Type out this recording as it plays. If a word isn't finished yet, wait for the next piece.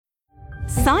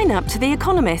Sign up to The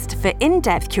Economist for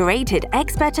in-depth curated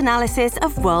expert analysis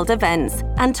of world events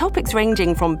and topics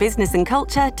ranging from business and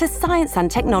culture to science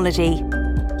and technology.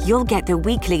 You'll get the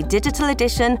weekly digital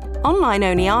edition,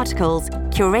 online-only articles,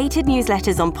 curated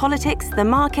newsletters on politics, the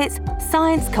markets,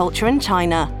 science, culture and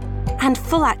China, and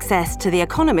full access to The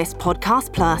Economist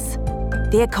Podcast Plus.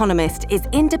 The Economist is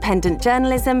independent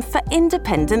journalism for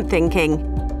independent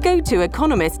thinking. Go to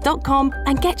economist.com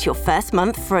and get your first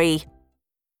month free.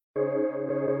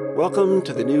 Welcome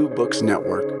to the New Books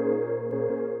Network.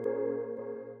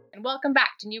 And welcome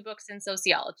back to New Books in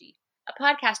Sociology, a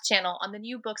podcast channel on the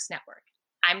New Books Network.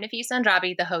 I'm Nafisa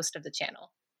Andrabi, the host of the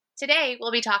channel. Today,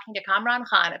 we'll be talking to Kamran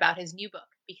Khan about his new book,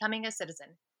 Becoming a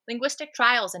Citizen, Linguistic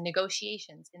Trials and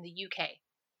Negotiations in the UK.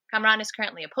 Kamran is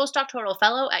currently a postdoctoral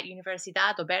fellow at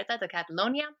Universidad Oberta de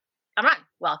Catalonia. Kamran,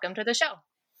 welcome to the show.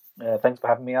 Thanks for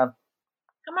having me on.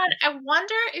 Kamran, I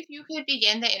wonder if you could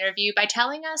begin the interview by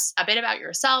telling us a bit about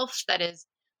yourself, that is,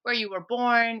 where you were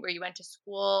born, where you went to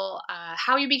school,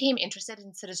 how you became interested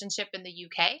in citizenship in the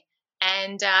UK,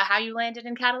 and how you landed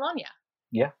in Catalonia.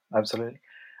 Yeah, absolutely.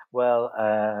 Well,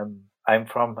 I'm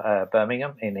from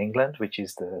Birmingham in England, which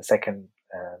is the second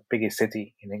biggest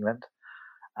city in England.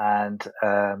 And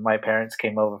my parents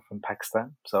came over from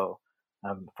Pakistan, so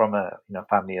I'm from a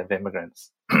family of immigrants.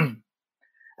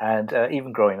 And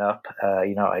even growing up,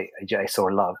 I saw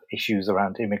a lot of issues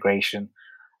around immigration,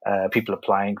 people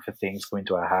applying for things, going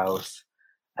to our house.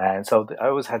 And so I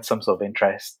always had some sort of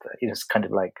interest. It's kind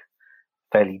of like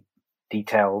fairly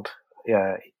detailed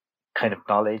kind of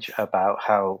knowledge about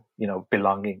how,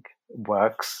 belonging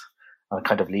works on a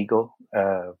kind of legal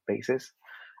basis.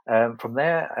 From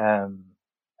there,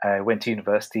 I went to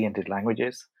university and did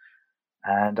languages.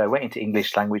 And I went into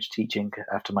English language teaching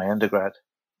after my undergrad.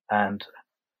 And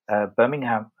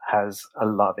Birmingham has a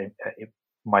lot of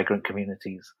migrant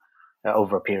communities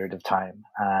over a period of time.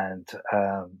 And,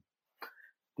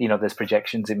 there's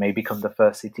projections it may become the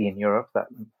first city in Europe that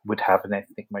would have an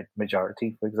ethnic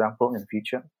majority, for example, in the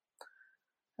future.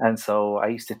 And so I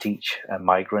used to teach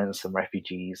migrants and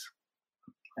refugees.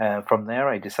 From there,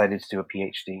 I decided to do a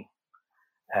PhD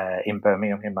in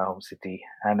Birmingham, in my home city.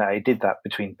 And I did that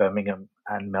between Birmingham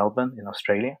and Melbourne in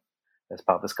Australia as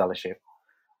part of the scholarship.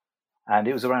 And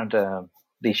it was around the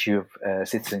issue of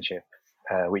citizenship,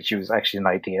 which was actually an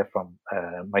idea from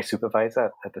my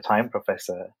supervisor at the time,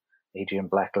 Professor Adrian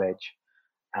Blackledge.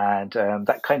 And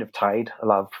that kind of tied a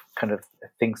lot of kind of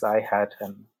things I had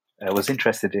and was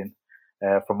interested in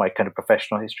from my kind of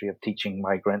professional history of teaching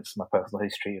migrants, my personal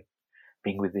history of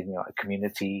being within a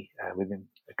community, within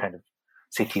a kind of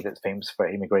city that's famous for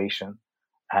immigration.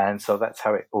 And so that's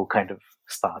how it all kind of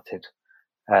started.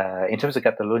 In terms of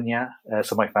Catalonia,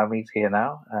 so my family's here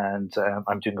now, and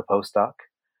I'm doing a postdoc.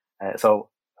 So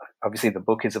obviously the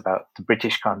book is about the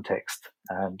British context,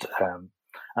 and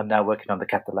I'm now working on the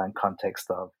Catalan context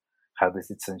of how the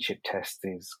citizenship test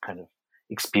is kind of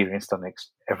experienced on an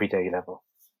everyday level.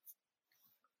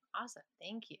 Awesome,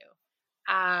 thank you.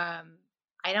 I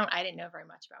didn't know very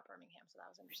much about Birmingham, so that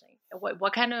was interesting.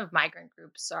 What kind of migrant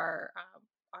groups are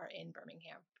in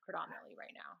Birmingham predominantly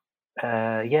right now?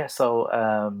 So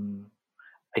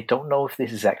I don't know if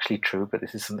this is actually true, but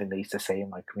this is something they used to say in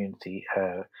my community.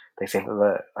 They say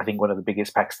that I think one of the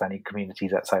biggest Pakistani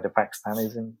communities outside of Pakistan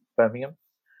is in Birmingham.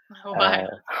 Oh, wow.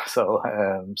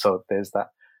 So there's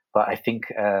that. But I think,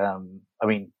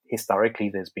 historically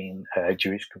there's been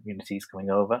Jewish communities coming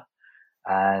over,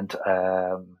 and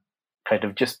kind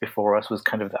of just before us was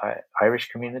kind of the Irish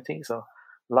community. So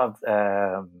a lot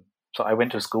of, so I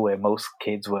went to a school where most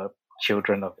kids were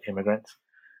children of immigrants.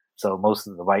 So most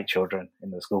of the white children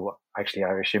in the school were actually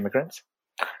Irish immigrants.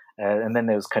 And then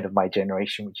there was kind of my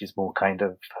generation, which is more kind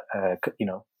of,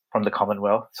 from the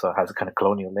Commonwealth. So it has a kind of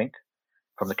colonial link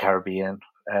from the Caribbean,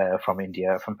 from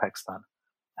India, from Pakistan.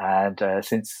 And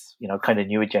since, kind of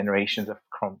newer generations are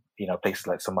from, places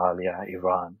like Somalia,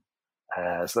 Iran,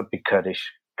 so a big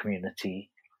Kurdish community.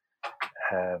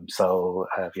 That's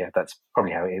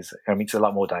probably how it is. I mean, it's a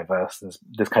lot more diverse.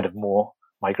 There's kind of more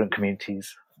migrant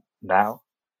communities now,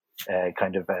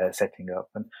 setting up.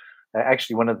 And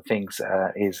actually, one of the things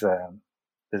is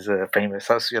there's a famous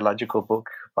sociological book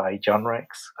by John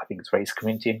Rex. I think it's Race,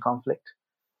 Community and Conflict.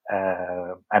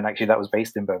 And actually, that was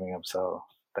based in Birmingham. So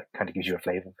that kind of gives you a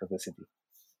flavor for the city.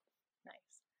 Nice.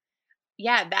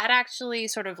 Yeah, that actually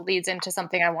sort of leads into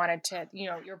something I wanted to,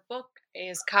 your book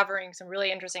is covering some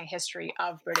really interesting history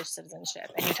of British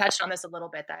citizenship. And you touched on this a little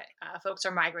bit, that folks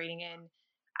are migrating in,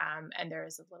 and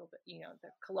there's a little bit, the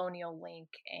colonial link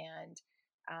and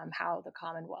how the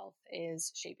Commonwealth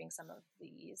is shaping some of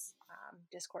these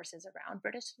discourses around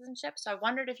British citizenship. So I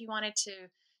wondered if you wanted to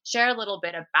share a little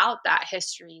bit about that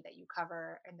history that you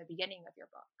cover in the beginning of your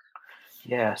book.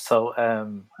 Yeah, so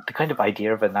the kind of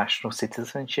idea of a national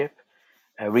citizenship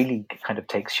really kind of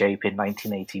takes shape in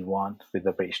 1981 with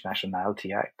the British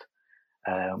Nationality Act,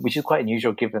 which is quite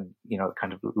unusual given,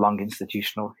 kind of long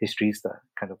institutional histories that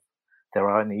kind of there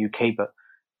are in the UK. But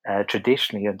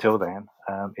traditionally, until then,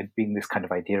 it'd been this kind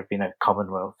of idea of being a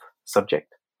Commonwealth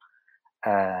subject.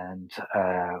 And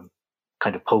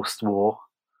kind of post-war,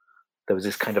 there was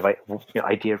this kind of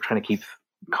idea of trying to keep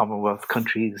Commonwealth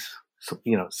countries,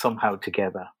 somehow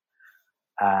together.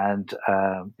 And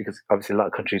because obviously a lot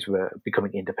of countries were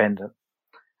becoming independent,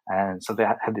 and so they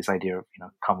had this idea of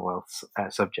Commonwealth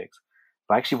subjects.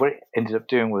 But actually, what it ended up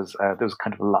doing was there was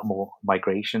kind of a lot more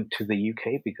migration to the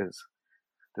UK because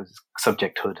there was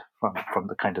subjecthood from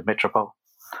the kind of metropole.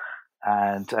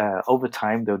 And over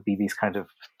time, there would be these kind of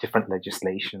different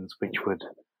legislations which would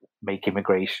make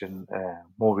immigration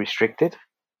more restricted.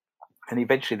 And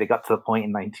eventually they got to the point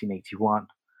in 1981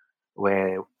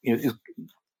 where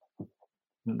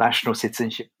national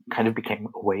citizenship kind of became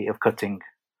a way of cutting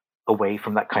away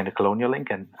from that kind of colonial link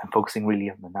and focusing really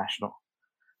on the national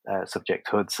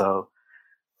subjecthood. So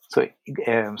it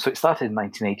started in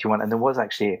 1981, and there was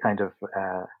actually a kind of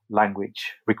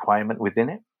language requirement within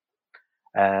it.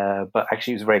 But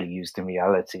actually it was rarely used in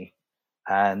reality.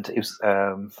 And it was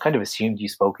kind of assumed you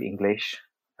spoke English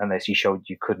unless you showed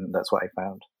you couldn't. That's what I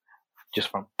found just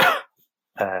from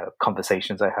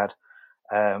conversations I had.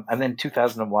 And then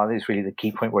 2001 is really the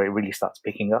key point where it really starts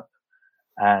picking up.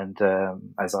 And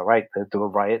as I write, there were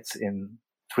riots in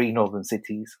 3 northern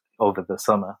cities over the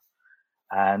summer,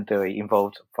 and they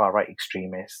involved far-right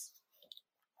extremists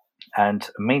and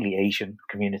mainly Asian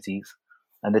communities.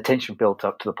 And the tension built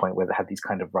up to the point where they had these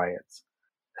kind of riots.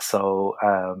 So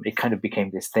it kind of became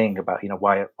this thing about,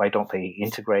 why don't they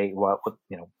integrate?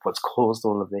 What's caused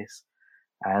all of this?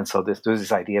 And so there was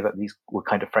this idea that these were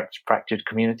kind of fractured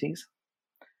communities.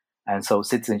 And so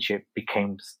citizenship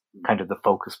became kind of the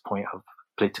focus point of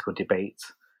political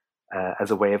debates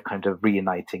as a way of kind of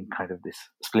reuniting kind of this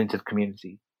splintered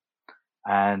community.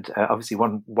 And obviously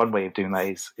one way of doing that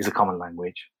is a common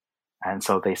language. And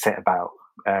so they set about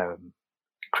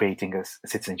creating a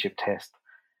citizenship test,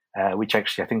 which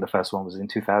actually I think the first one was in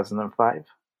 2005.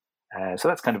 So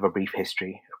that's kind of a brief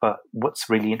history. But what's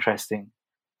really interesting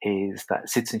is that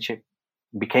citizenship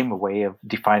became a way of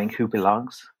defining who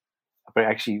belongs. But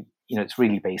actually, it's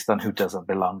really based on who doesn't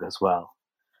belong as well.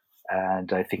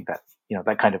 And I think that,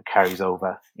 that kind of carries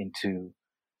over into,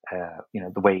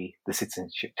 the way the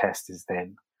citizenship test is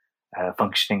then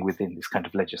functioning within this kind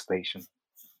of legislation.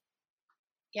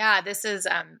 Yeah, this is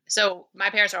so my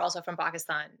parents are also from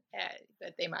Pakistan,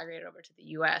 but they migrated over to the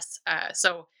US.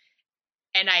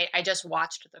 And I just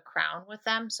watched The Crown with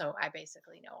them, so I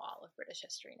basically know all of British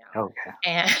history now.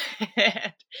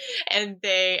 Okay. And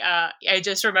they I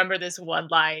just remember this one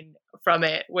line from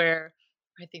it where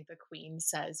I think the Queen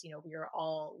says, we are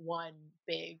all one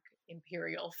big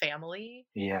imperial family.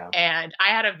 Yeah. And I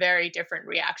had a very different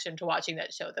reaction to watching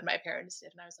that show than my parents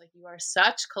did. And I was like, you are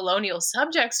such colonial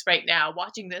subjects right now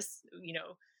watching this,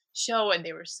 show. And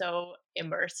they were so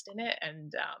immersed in it.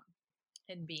 And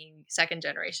being second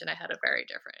generation, I had a very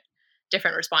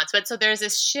different response. But so there's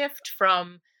this shift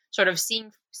from sort of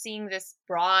seeing this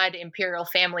broad imperial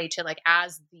family to like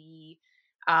as the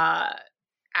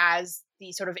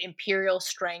sort of imperial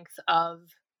strength of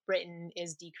Britain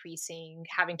is decreasing,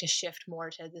 having to shift more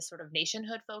to this sort of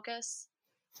nationhood focus.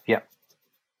 Yeah,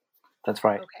 that's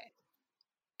right. Okay.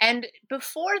 And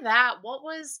before that, what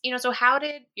was, so how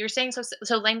did, you're saying,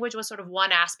 so language was sort of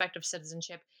one aspect of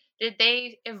citizenship. Did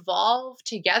they evolve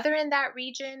together in that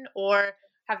region, or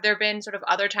have there been sort of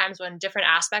other times when different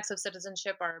aspects of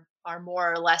citizenship are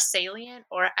more or less salient?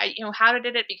 Or, how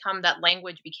did it become that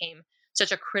language became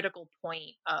such a critical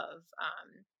point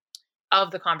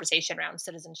of the conversation around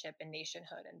citizenship and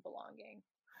nationhood and belonging?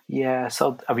 Yeah,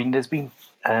 so I mean, there's been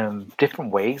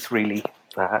different ways really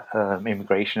that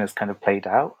immigration has kind of played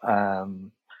out.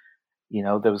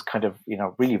 There was kind of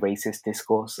really racist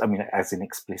discourse. I mean, as in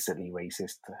explicitly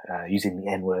racist, using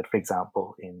the N-word, for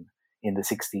example, in the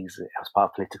 60s as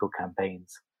part of political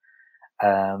campaigns.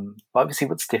 But obviously,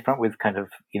 what's different with kind of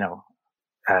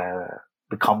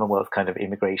the Commonwealth kind of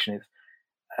immigration is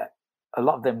a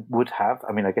lot of them would have.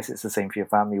 I mean, I guess it's the same for your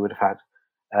family. Would have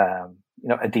had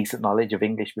a decent knowledge of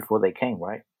English before they came,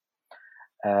 right?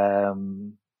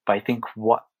 But I think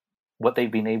what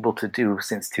they've been able to do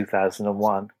since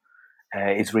 2001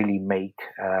 is really make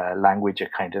language a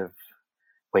kind of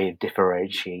way of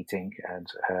differentiating and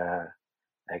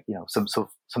some sort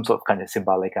of kind of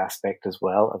symbolic aspect as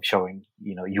well of showing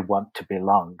you want to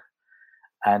belong.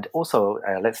 And also,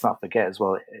 let's not forget as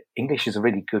well, English is a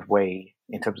really good way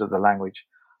in terms of the language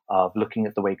of looking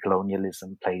at the way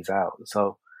colonialism plays out.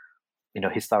 So,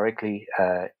 historically,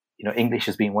 English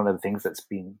has been one of the things that's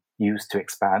been used to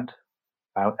expand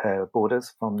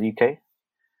borders from the UK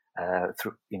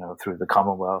through the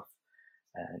Commonwealth,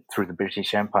 through the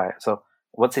British Empire. So,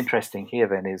 what's interesting here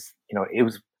then is, it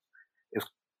was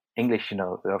English,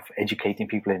 of educating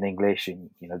people in English in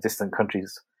distant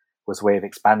countries was a way of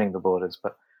expanding the borders.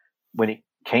 But when it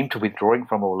came to withdrawing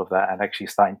from all of that and actually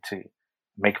starting to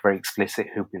make very explicit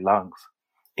who belongs,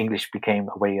 English became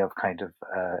a way of kind of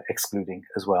excluding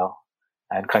as well,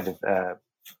 and kind of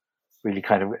really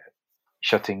kind of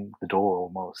shutting the door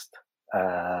almost,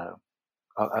 for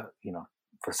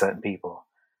certain people.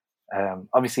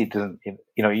 Obviously, it doesn't.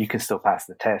 You can still pass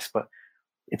the test, but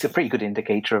it's a pretty good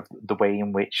indicator of the way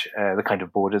in which the kind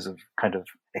of borders have kind of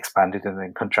expanded and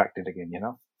then contracted again.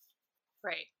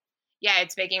 Right. Yeah,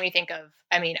 it's making me think of.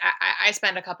 I mean, I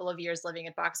spent a couple of years living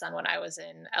in Pakistan when I was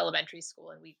in elementary school,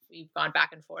 and we've gone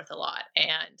back and forth a lot.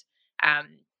 And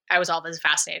I was always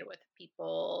fascinated with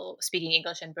people speaking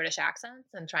English in British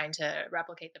accents and trying to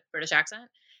replicate the British accent.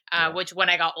 Which, when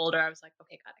I got older, I was like,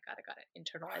 okay, got it.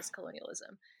 Internalized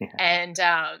colonialism.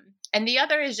 Yeah. And the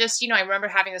other is just, I remember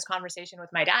having this conversation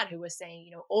with my dad, who was saying,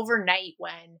 overnight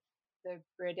when the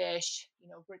British,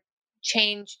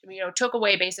 changed, took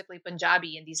away basically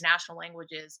Punjabi and these national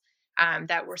languages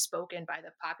that were spoken by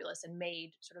the populace, and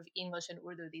made sort of English and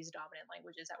Urdu these dominant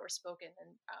languages that were spoken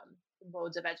in the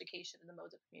modes of education and the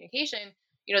modes of communication.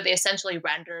 They essentially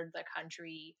rendered the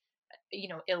country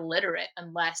illiterate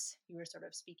unless you were sort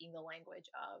of speaking the language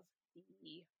of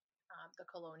the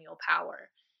colonial power.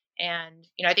 And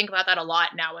I think about that a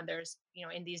lot now when there's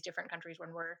in these different countries,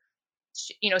 when we're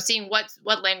seeing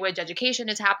what language education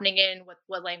is happening in,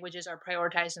 what languages are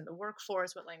prioritized in the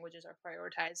workforce, what languages are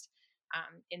prioritized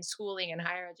in schooling and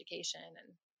higher education.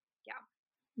 And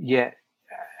yeah,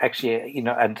 actually,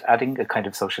 and adding a kind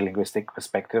of social linguistic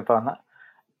perspective on that.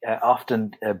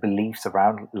 Often beliefs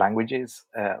around languages,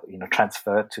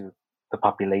 transfer to the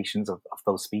populations of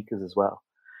those speakers as well.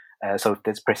 So if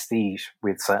there's prestige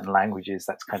with certain languages,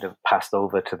 that's kind of passed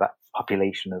over to that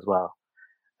population as well.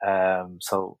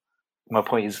 So my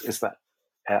point is that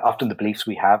often the beliefs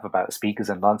we have about speakers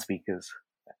and non-speakers,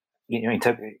 in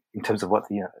terms of what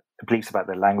the beliefs about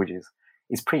their languages,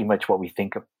 is pretty much what we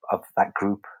think of that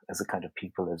group as a kind of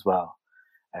people as well.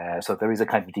 So there is a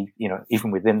kind of deep,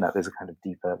 even within that, there's a kind of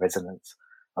deeper resonance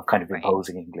of kind of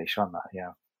imposing English on that.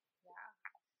 Yeah.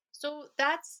 So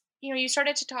that's, you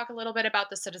started to talk a little bit about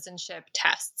the citizenship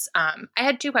tests. I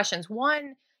had two questions.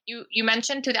 One, you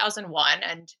mentioned 2001,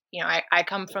 and, I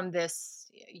come from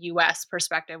this US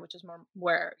perspective, which is more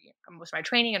where most of my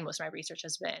training and most of my research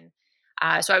has been.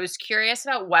 So I was curious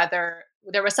about whether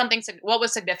there was what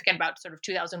was significant about sort of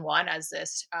 2001 as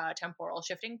this temporal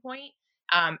shifting point.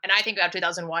 And I think about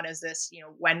 2001 as this,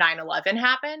 when 9/11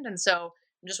 happened. And so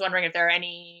I'm just wondering if there are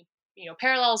any,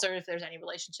 parallels, or if there's any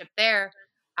relationship there.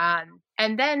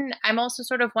 And then I'm also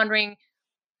sort of wondering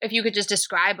if you could just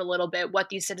describe a little bit what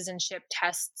these citizenship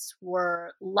tests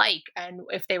were like, and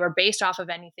if they were based off of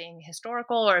anything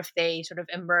historical, or if they sort of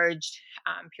emerged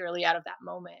purely out of that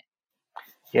moment.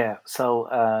 Yeah, so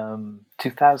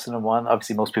 2001,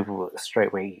 obviously most people will straight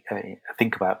away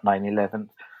think about 9/11.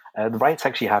 The riots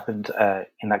actually happened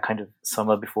in that kind of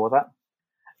summer before that.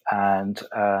 And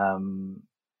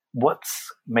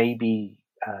what's maybe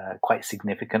quite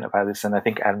significant about this, and I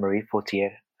think Anne-Marie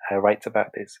Fortier writes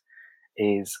about this,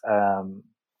 is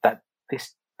that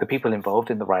the people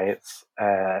involved in the riots,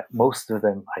 most of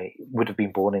them would have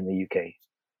been born in the UK.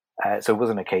 So it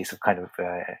wasn't a case of kind of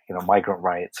migrant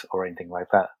riots or anything like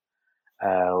that.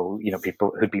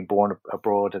 People who'd been born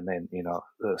abroad and then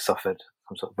suffered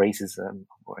some sort of racism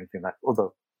or anything like that,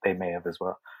 although they may have as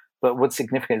well. But what's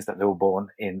significant is that they were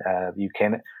born in the UK,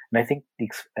 and I think the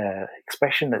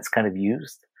expression that's kind of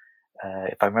used,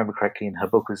 if I remember correctly, in her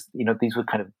book was, these were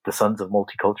kind of the sons of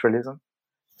multiculturalism.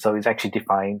 So it's actually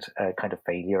defined a kind of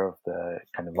failure of the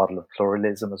kind of model of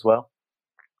pluralism as well.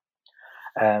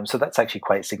 So that's actually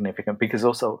quite significant, because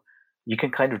also you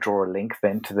can kind of draw a link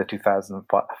then to the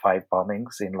 2005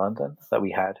 bombings in London that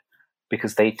we had,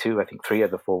 because they too, I think 3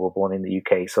 of the 4 were born in the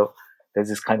UK. So there's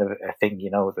this kind of a thing,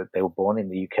 that they were born in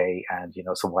the UK, and,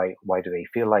 so why do they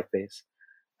feel like this?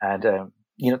 And,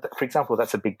 for example,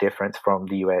 that's a big difference from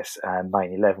the US and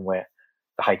 9/11, where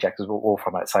the hijackers were all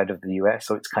from outside of the US.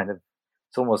 So it's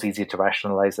almost easier to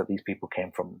rationalize that these people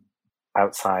came from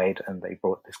outside and they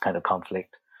brought this kind of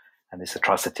conflict and this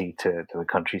atrocity to the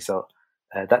country. So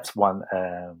that's one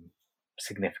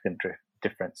significant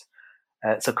difference.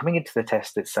 So coming into the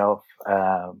test itself,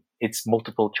 it's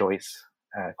multiple choice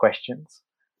questions,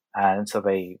 and so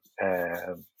they're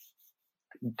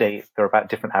about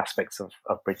different aspects of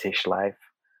British life.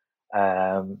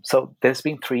 So there's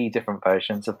been 3 different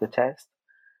versions of the test,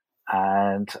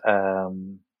 and I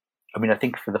mean, I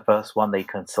think for the first one they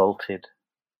consulted,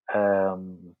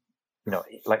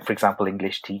 like for example,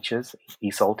 English teachers,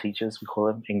 ESOL teachers, we call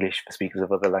them, English for speakers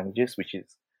of other languages, which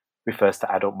refers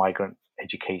to adult migrant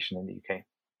education in the UK.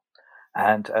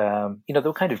 And there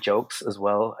were kind of jokes as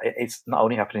well. It's not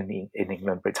only happening in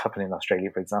England, but it's happening in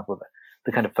Australia, for example.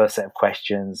 The kind of first set of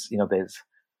questions, there's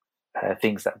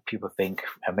things that people think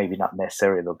are maybe not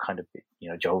necessary, they'll kind of be,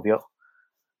 jovial.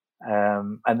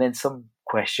 And then some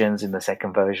questions in the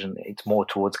second version, it's more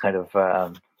towards kind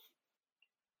of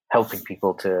helping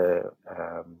people to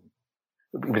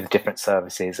with different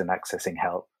services and accessing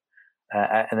help.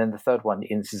 And then the third one,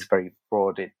 and this is very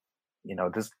broad.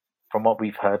 There's, from what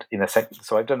we've heard in a second.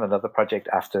 So I've done another project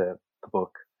after the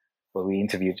book where we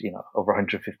interviewed, over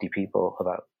 150 people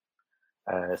about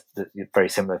very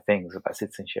similar things about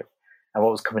citizenship. And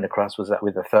what was coming across was that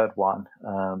with the third one,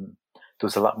 there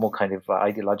was a lot more kind of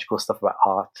ideological stuff about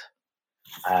art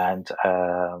and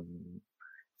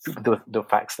the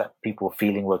facts that people were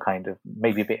feeling were kind of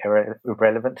maybe a bit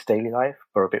irrelevant to daily life,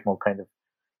 or a bit more kind of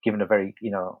given a very,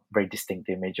 very distinct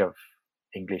image of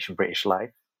English and British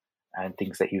life and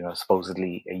things that,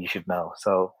 supposedly you should know.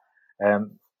 So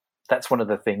that's one of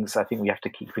the things I think we have to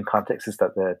keep in context, is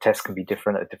that the test can be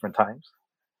different at different times.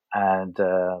 And,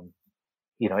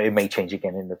 it may change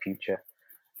again in the future.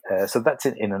 So that's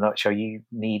it in a nutshell. You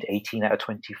need 18 out of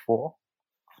 24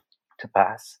 to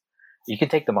pass. You can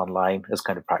take them online as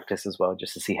kind of practice as well,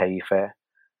 just to see how you fare.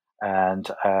 And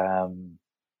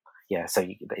so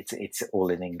it's all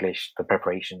in English. The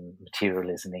preparation material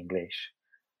is in English.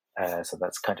 So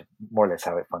that's kind of more or less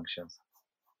how it functions.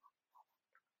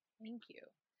 Thank you.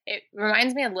 It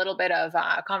reminds me a little bit of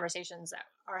conversations that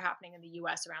are happening in the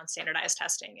US around standardized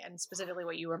testing, and specifically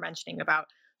what you were mentioning about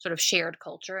sort of shared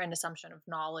culture and assumption of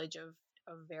knowledge of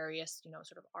various,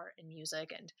 sort of art and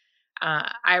music. And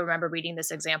I remember reading this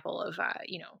example of,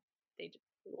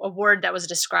 a word that was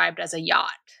described as a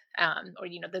yacht, or,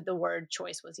 the word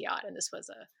choice was yacht. And this was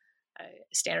a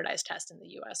standardized test in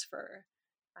the US for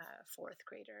fourth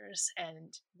graders.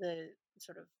 And the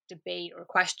sort of debate or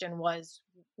question was,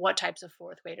 what types of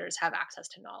fourth graders have access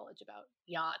to knowledge about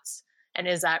yachts? And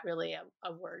is that really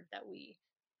a word that we,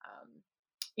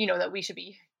 that we should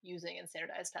be using in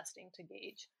standardized testing to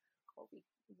gauge what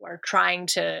we're trying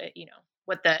to,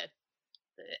 what the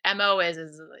MO is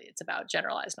it's about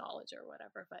generalized knowledge or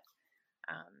whatever. But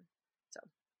so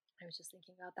I was just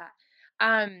thinking about that.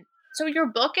 So your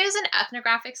book is an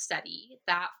ethnographic study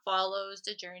that follows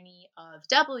the journey of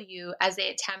W as they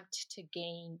attempt to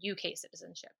gain UK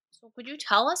citizenship. So could you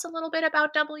tell us a little bit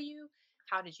about W?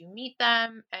 How did you meet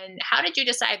them? And how did you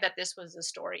decide that this was the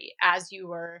story as you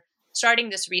were starting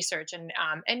this research? And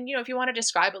if you want to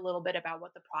describe a little bit about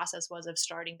what the process was of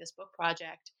starting this book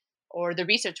project, or the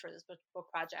research for this book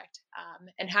project,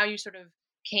 and how you sort of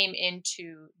came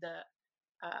into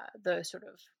the sort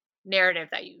of narrative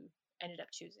that you ended up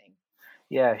choosing.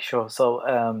 Yeah, sure. So,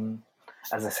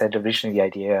 as I said, originally the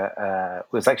idea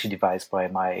was actually devised by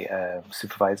my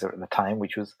supervisor at the time,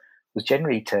 which was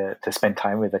generally to spend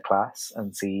time with the class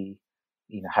and see,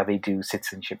 how they do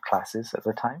citizenship classes at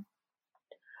the time.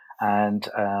 And,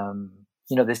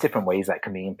 there's different ways that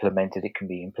can be implemented. It can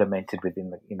be implemented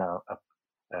within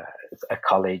a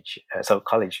college. So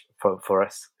college for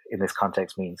us in this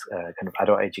context means kind of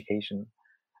adult education,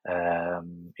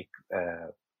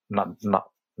 not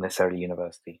necessarily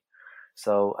university.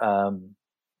 So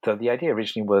so the idea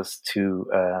originally was to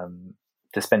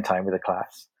spend time with the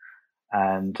class.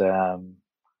 And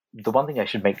the one thing I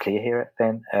should make clear here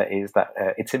then is that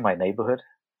it's in my neighborhood,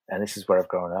 and this is where I've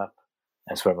grown up,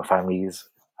 and it's where my family is,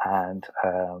 and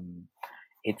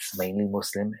it's mainly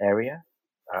Muslim area.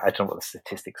 I don't know what the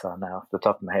statistics are now off the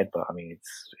top of my head, but I mean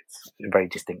it's very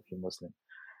distinctly Muslim.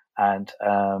 And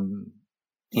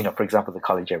for example, the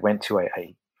college I went to,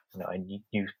 I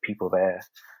knew people there.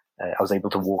 I was able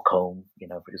to walk home.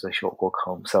 It was a short walk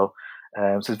home. So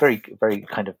it's very, very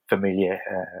kind of familiar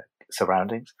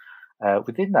surroundings.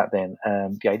 Within that, then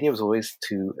the idea was always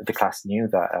the class knew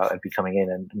that I'd be coming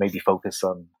in and maybe focus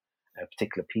on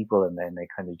particular people and then their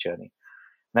kind of journey.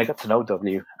 And I got to know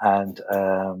W, and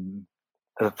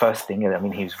the first thing,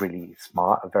 he was really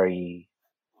smart, very,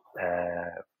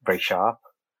 very sharp.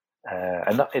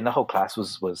 And the whole class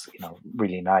was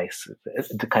really nice,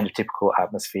 the kind of typical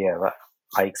atmosphere that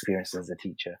I experienced as a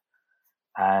teacher.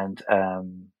 And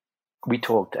we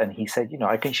talked, and he said,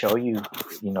 I can show you,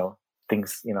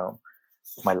 things,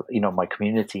 my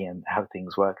community and how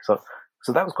things work. So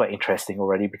that was quite interesting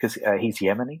already, because he's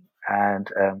Yemeni, and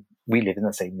we live in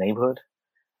the same neighborhood,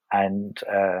 and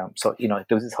so there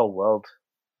was this whole world.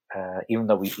 Even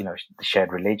though we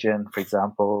shared religion, for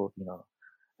example,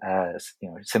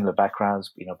 similar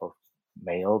backgrounds, both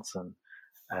males and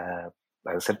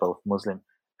as I said, both Muslim.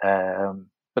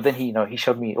 But then he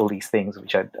showed me all these things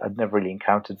which I'd never really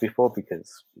encountered before,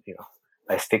 because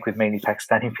I stick with mainly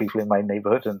Pakistani people in my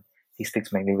neighborhood, and he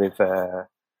sticks mainly with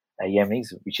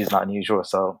Yemenis, which is not unusual.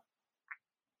 So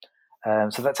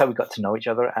that's how we got to know each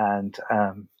other. And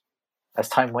as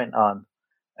time went on,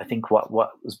 I think what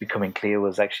was becoming clear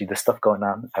was actually the stuff going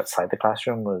on outside the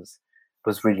classroom was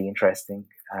really interesting.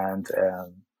 And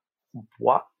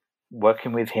what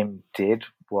working with him did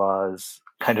was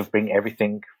kind of bring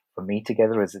everything for me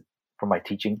together from my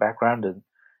teaching background and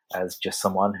as just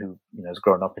someone who has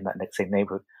grown up in that same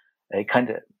neighborhood. It kind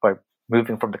of, by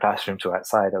moving from the classroom to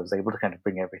outside, I was able to kind of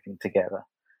bring everything together.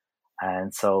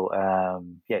 And so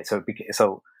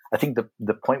so I think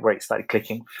the point where it started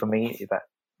clicking for me, that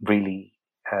really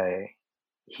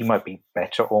he might be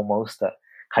better almost at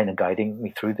kind of guiding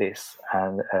me through this,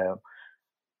 and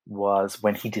was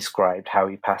when he described how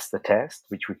he passed the test,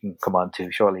 which we can come on to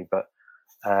shortly. But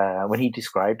when he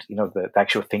described, the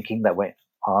actual thinking that went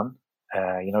on,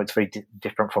 it's very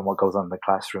different from what goes on in the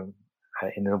classroom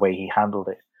in the way he handled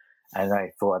it. And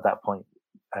I thought at that point,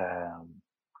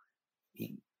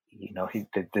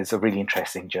 there's a really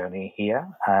interesting journey here,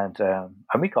 and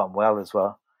we got on well as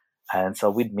well. And so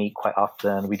we'd meet quite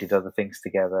often. We did other things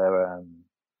together.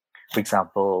 For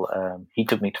example, he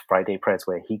took me to Friday prayers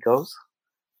where he goes,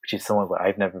 which is somewhere where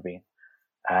I've never been.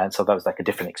 And so that was like a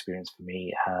different experience for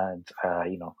me. And,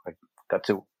 I got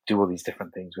to do all these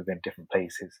different things within different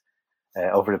places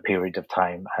over a period of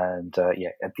time. And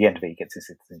at the end of it, he gets his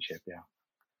citizenship. Yeah.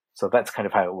 So that's kind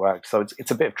of how it works. So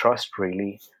it's a bit of trust,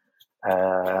 really,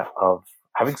 of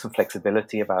having some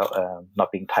flexibility about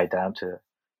not being tied down to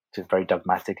very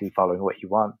dogmatically following what you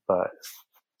want, but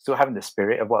still having the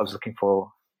spirit of what I was looking for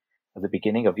at the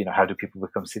beginning of, how do people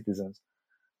become citizens?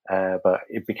 But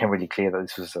it became really clear that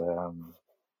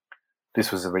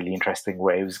this was a really interesting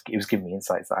way. It was giving me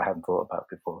insights that I hadn't thought about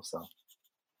before. So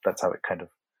that's how it kind of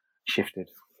shifted.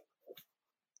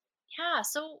 Yeah.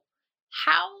 So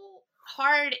how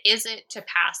hard is it to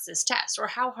pass this test, or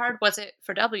how hard was it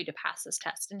for W to pass this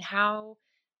test, and how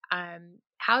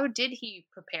did he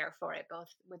prepare for it,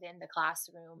 both within the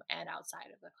classroom and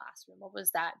outside of the classroom? What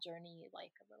was that journey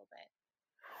like a little bit?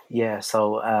 Yeah,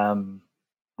 so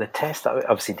the test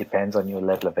obviously depends on your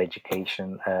level of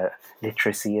education,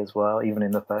 literacy as well, even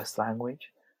in the first language,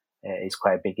 is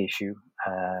quite a big issue.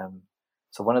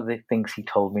 So one of the things he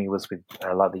told me was, with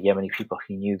a lot of the Yemeni people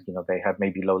he knew, they had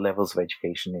maybe low levels of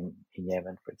education in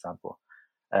Yemen, for example.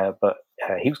 But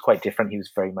he was quite different. He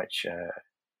was very much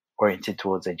oriented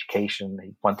towards education.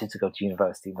 He wanted to go to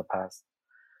university in the past.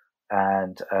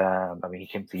 And he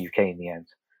came to the UK in the end.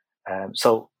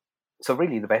 So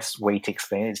really the best way to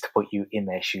explain it is to put you in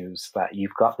their shoes, that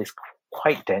you've got this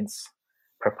quite dense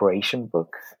preparation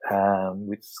book,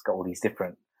 which has got all these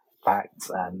different facts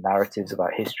and narratives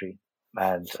about history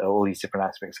and all these different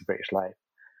aspects of British life.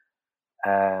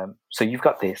 So you've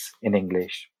got this in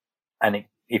English, and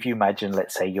if you imagine,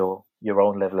 let's say your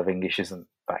own level of English isn't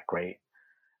that great,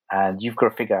 and you've got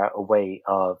to figure out a way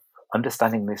of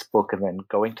understanding this book and then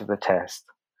going to the test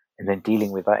and then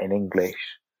dealing with that in English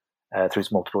through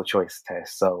its multiple choice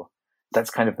test. So that's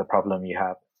kind of the problem you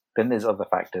have. Then there's other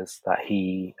factors that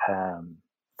he,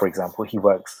 for example, he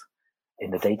works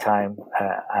in the daytime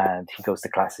and he goes to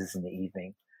classes in the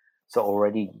evening. So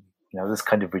already, this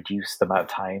kind of reduced the amount of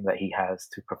time that he has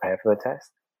to prepare for the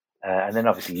test. And then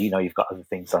obviously, you've got other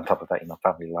things on top of that,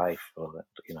 family life or,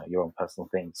 your own personal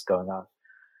things going on.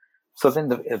 So then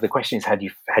the question is, how do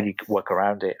you work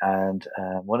around it? And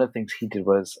one of the things he did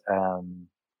was,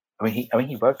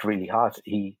 he worked really hard.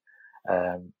 He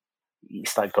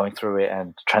started going through it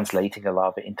and translating a lot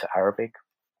of it into Arabic,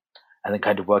 and then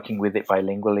kind of working with it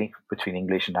bilingually between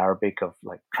English and Arabic, of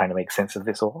like trying to make sense of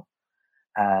this all,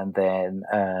 and then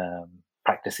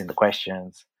practicing the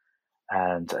questions.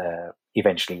 And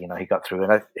eventually, he got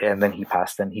through it, and then he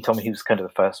passed. And he told me he was kind of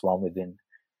the first one within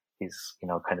his,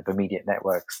 kind of immediate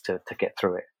networks to get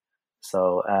through it.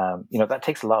 So, that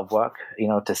takes a lot of work,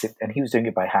 to sit, and he was doing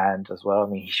it by hand as well.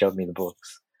 He showed me the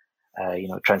books,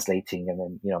 translating,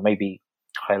 and then, maybe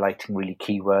highlighting really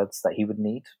keywords that he would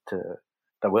need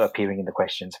that were appearing in the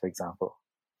questions, for example.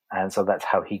 And so that's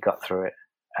how he got through it.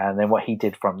 And then what he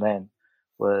did from then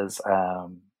was,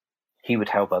 he would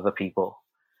help other people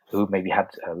who maybe had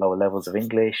lower levels of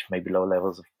English, maybe lower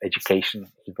levels of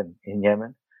education, even in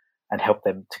Yemen. and help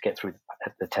them to get through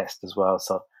the test as well.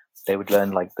 So they would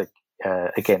learn like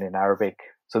again in Arabic.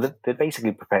 So they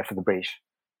basically prepare for the British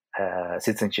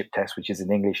citizenship test, which is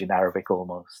in English, in Arabic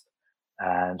almost.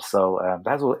 And so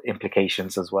that has all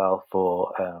implications as well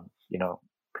for, the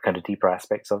kind of deeper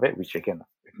aspects of it, which again,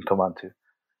 we can come on to.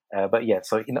 But yeah,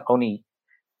 so only,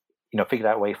 figured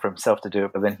out a way for himself to do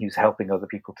it, but then he was helping other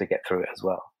people to get through it as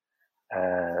well.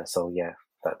 So yeah,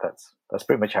 that's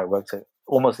pretty much how it works.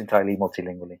 Almost entirely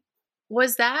multilingually.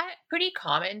 Was that pretty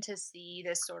common to see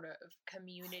this sort of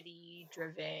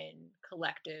community-driven,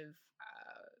 collective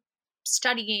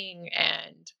studying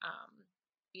and,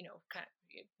 kind of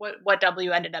what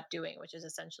W ended up doing, which is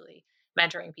essentially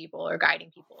mentoring people or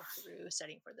guiding people through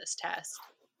studying for this test?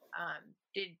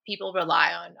 Did people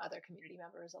rely on other community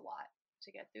members a lot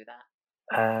to get through that?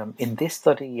 In this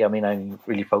study, I mean, I'm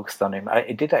really focused on him.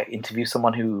 I did interview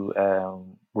someone who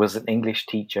was an English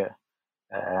teacher,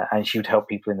 and she would help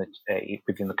people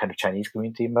within the kind of Chinese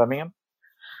community in Birmingham.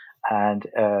 And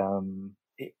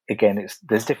again,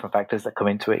 there's different factors that come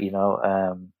into it.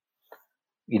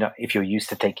 If you're used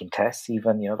to taking tests,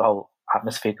 even the whole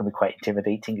atmosphere can be quite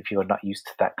intimidating if you're not used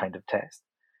to that kind of test.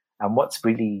 And what's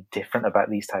really different about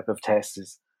these type of tests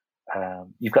is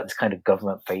you've got this kind of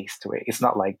government face to it. It's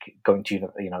not like going to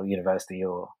university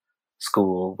or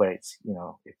school where it's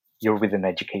you're within an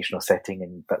educational setting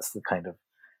and that's the kind of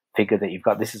figure that you've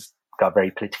got. This has got a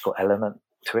very political element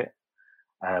to it,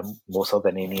 more so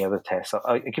than any other test. So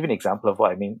I'll give you an example of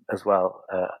what I mean as well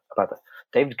about that.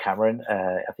 David Cameron,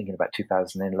 I think in about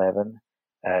 2011,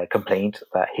 complained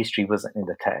that history wasn't in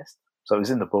the test. So it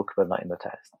was in the book, but not in the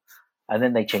test. And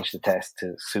then they changed the test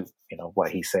to suit,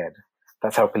 what he said.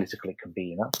 That's how political it can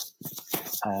be,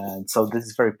 And so this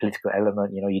is a very political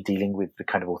element. You're dealing with the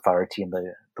kind of authority and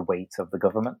the weight of the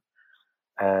government.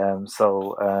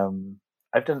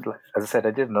 I've done, as I said,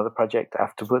 I did another project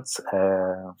afterwards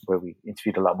where we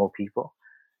interviewed a lot more people.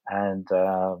 And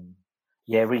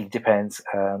it really depends.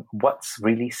 What's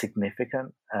really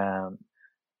significant?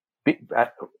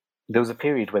 There was a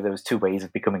period where there was two ways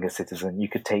of becoming a citizen. You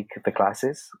could take the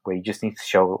classes where you just need to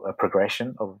show a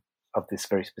progression of this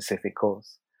very specific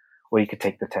course, or you could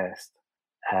take the test.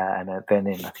 And then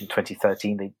in, I think,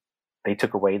 2013, they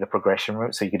took away the progression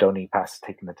route, so you could only pass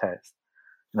taking the test.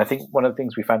 And I think one of the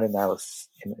things we found in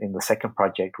the second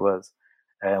project was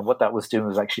what that was doing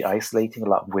was actually isolating a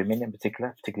lot of women in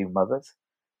particular, particularly mothers,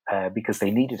 because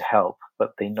they needed help,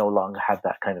 but they no longer had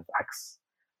that kind of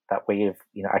that way of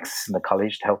accessing the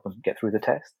college to help them get through the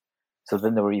test. So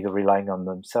then they were either relying on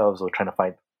themselves or trying to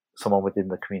find someone within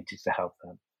the community to help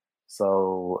them.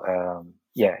 So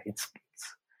it's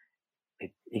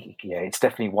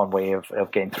definitely one way of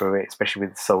getting through it, especially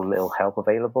with so little help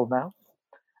available now.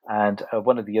 And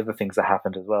one of the other things that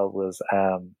happened as well was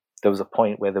there was a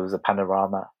point where there was a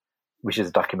Panorama, which is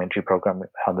a documentary program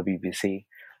on the BBC,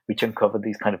 which uncovered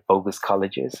these kind of bogus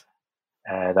colleges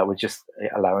that were just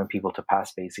allowing people to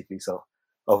pass, basically. So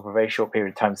over a very short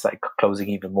period of time, it's like closing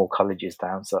even more colleges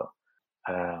down. So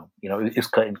it's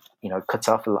cutting, it cuts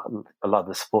off a lot of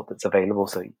the support that's available.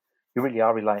 So you really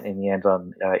are reliant in the end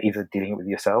on either dealing with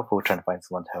yourself or trying to find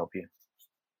someone to help you.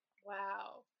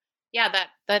 Wow. Yeah,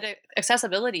 that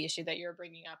accessibility issue that you're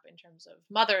bringing up in terms of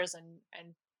mothers and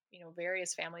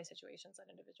various family situations that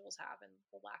individuals have, and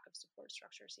the lack of support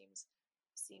structure seems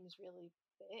really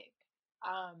big.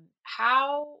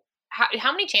 How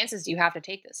many chances do you have to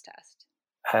take this test?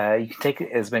 You can take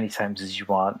it as many times as you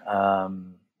want.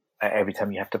 Every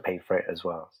time you have to pay for it as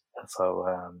well. So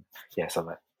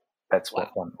that's Wow.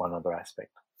 one other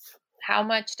aspect. How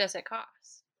much does it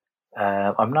cost?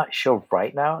 I'm not sure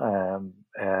right now,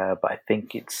 but I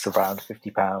think it's around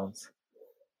 £50.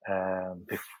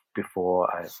 Before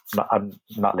I'm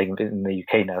not living in the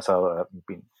UK now, so I've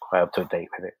been quite up to date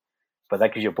with it. But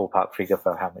that gives you a ballpark figure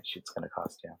for how much it's going to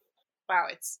cost. Yeah. Wow,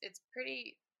 it's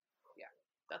pretty. Yeah,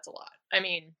 that's a lot. I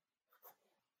mean,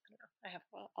 I don't know. I have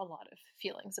a lot of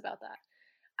feelings about that.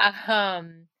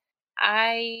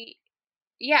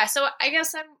 So I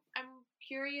guess I'm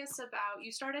curious about.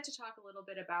 You started to talk a little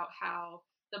bit about how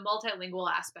the multilingual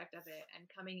aspect of it and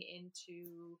coming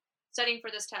into studying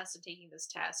for this test and taking this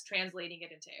test, translating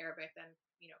it into Arabic, then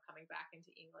coming back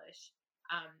into English.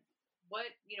 What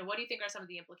do you think are some of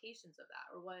the implications of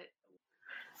that, or what?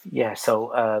 Yeah.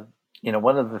 So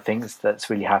one of the things that's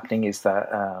really happening is that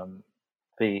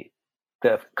the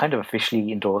kind of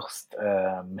officially endorsed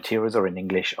materials are in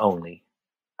English only,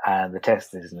 and the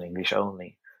test is in English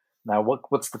only. Now,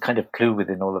 what's the kind of clue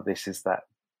within all of this is that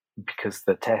because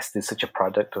the test is such a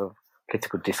product of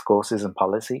political discourses and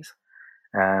policies,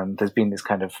 there's been this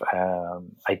kind of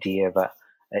idea that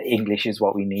English is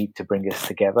what we need to bring us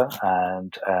together,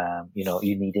 and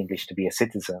you need English to be a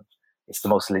citizen. It's the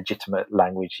most legitimate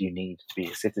language you need to be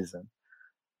a citizen.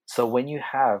 So when you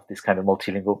have this kind of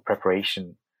multilingual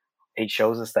preparation, it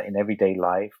shows us that in everyday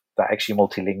life, that actually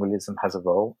multilingualism has a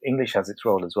role. English has its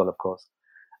role as well, of course,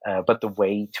 but the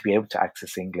way to be able to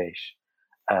access English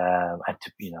and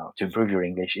to improve your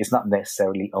English is not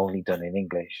necessarily only done in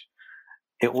English.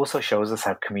 It also shows us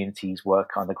how communities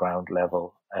work on the ground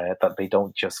level, that they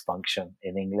don't just function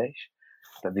in English,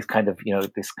 that this kind of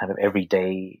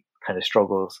everyday kind of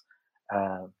struggles,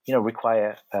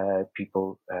 require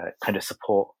people kind of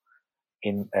support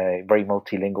in very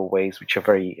multilingual ways, which are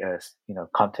very,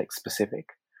 context specific.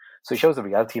 So it shows the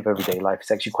reality of everyday life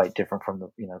is actually quite different from the,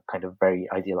 kind of very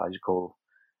ideological,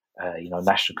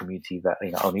 national community that,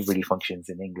 only really functions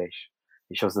in English.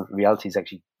 It shows that the reality is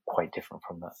actually quite different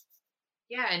from that.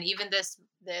 Yeah, and even this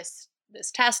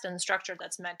test and structure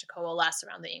that's meant to coalesce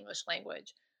around the English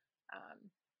language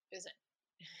isn't.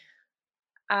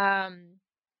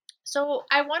 So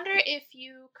I wonder if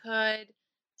you could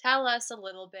tell us a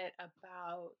little bit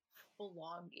about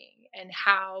belonging and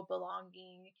how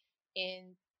belonging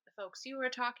in the folks you were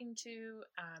talking to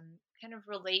kind of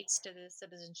relates to the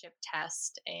citizenship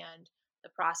test and the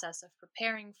process of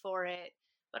preparing for it,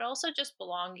 but also just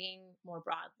belonging more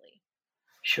broadly.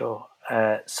 Sure.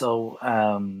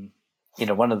 One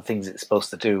of the things it's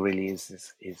supposed to do really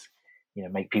is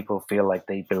make people feel like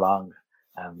they belong.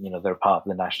 They're part of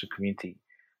the national community.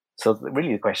 So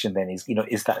really the question then is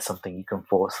that something you can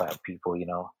force out of people,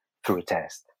 through a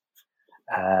test?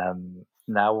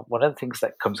 Now, one of the things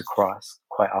that comes across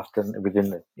quite often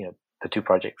within the two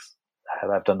projects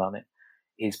that I've done on it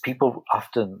is people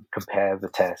often compare the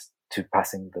test to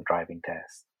passing the driving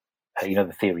test,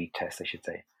 the theory test, I should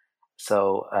say.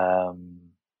 So,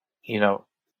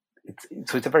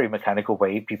 it's a very mechanical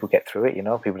way people get through it.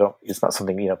 People don't. It's not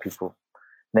something people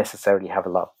necessarily have a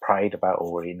lot of pride about,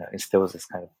 or instills this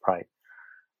kind of pride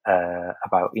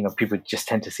about. People just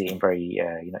tend to see it in very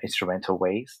instrumental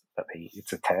ways. That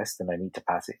it's a test and I need to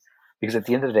pass it, because at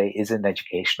the end of the day, it's an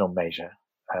educational measure.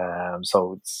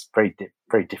 So it's very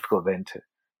very difficult then to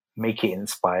make it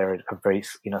inspire a very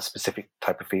specific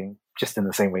type of feeling, just in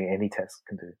the same way any test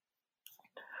can do.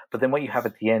 But then what you have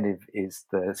at the end is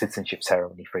the citizenship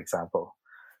ceremony, for example,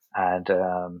 and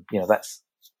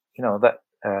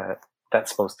that's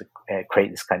supposed to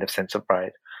create this kind of sense of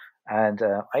pride. And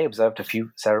I observed a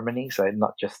few ceremonies,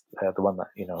 not just the one that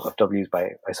of W's, but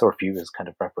I saw a few as kind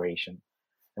of preparation,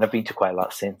 and I've been to quite a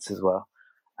lot since as well.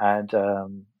 And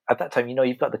at that time,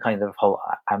 you've got the kind of whole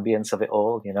ambience of it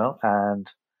all,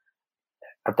 and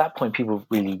at that point, people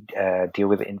really deal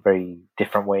with it in very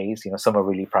different ways. Some are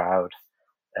really proud.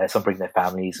 Some bring their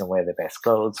families and wear their best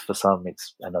clothes. For some,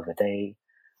 it's another day.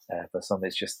 For some,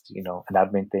 it's just, an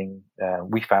admin thing.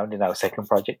 We found in our second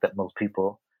project that most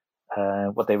people,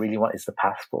 what they really want is the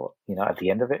passport, at the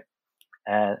end of it.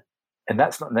 And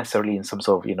that's not necessarily in some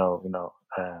sort of,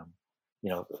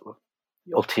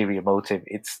 ulterior motive.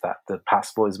 It's that the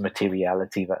passport is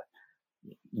materiality, that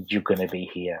you're going to be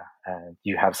here and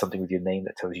you have something with your name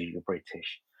that tells you you're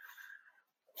British.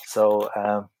 So,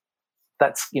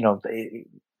 that's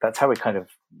that's how it kind of,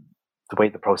 the way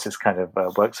the process kind of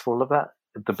works for all of that.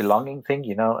 The belonging thing,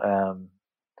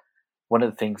 one of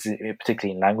the things,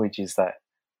 particularly in language, is that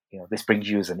this brings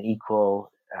you as an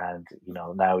equal, and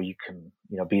now you can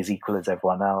be as equal as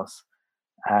everyone else.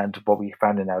 And what we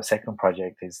found in our second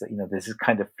project is that there's this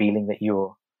kind of feeling that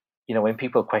you're, when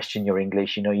people question your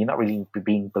English, you're not really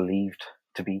being believed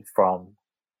to be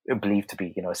a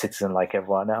citizen like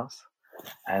everyone else.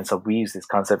 And so we use this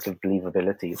concept of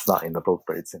believability. It's not in the book,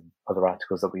 but it's in other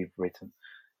articles that we've written,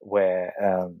 where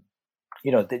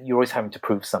that you're always having to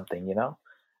prove something,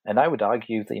 And I would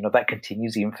argue that that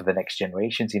continues even for the next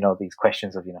generations. These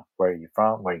questions of where are you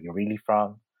from? Where are you really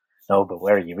from? No, but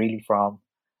where are you really from?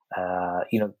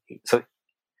 So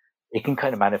it can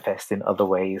kind of manifest in other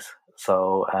ways.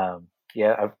 So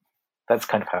that's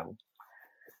kind of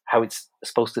how it's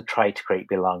supposed to try to create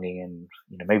belonging, and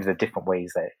maybe the different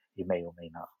ways that you may or may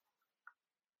not.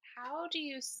 How do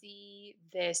you see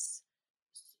this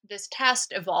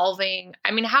test evolving?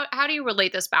 I mean, how do you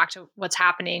relate this back to what's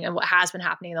happening and what has been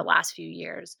happening in the last few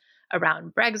years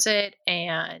around Brexit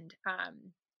and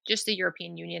just the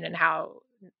European Union, and how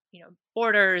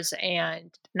borders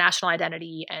and national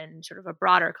identity and sort of a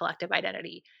broader collective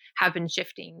identity have been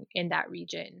shifting in that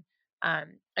region?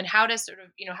 And how does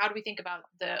how do we think about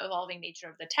the evolving nature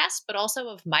of the test, but also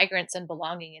of migrants and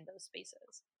belonging in those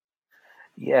spaces?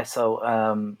 Yeah, so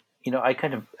I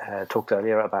kind of talked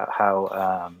earlier about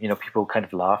how people kind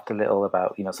of laughed a little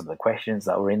about some of the questions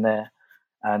that were in there,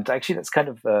 And actually, that's kind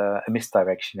of a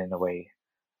misdirection in a way.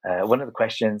 One of the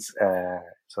questions,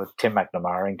 so Tim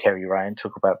McNamara and Kerry Ryan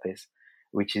talk about this,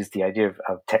 which is the idea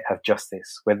of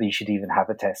justice, whether you should even have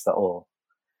a test at all.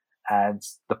 And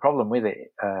the problem with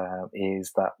it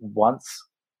is that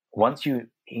once you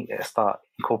start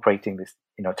incorporating this,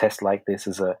 test like this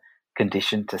as a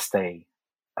condition to stay,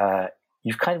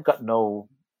 you've kind of got no,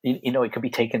 it can be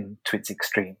taken to its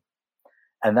extreme,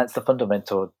 and that's the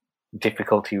fundamental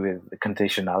difficulty with the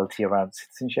conditionality around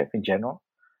citizenship in general.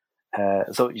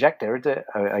 So Jacques Derrida,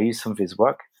 I used some of his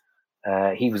work.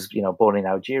 He was, born in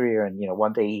Algeria, and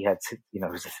one day he had,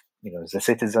 was a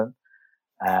citizen,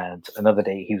 and another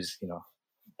day he was,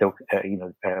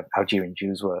 Algerian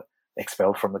Jews were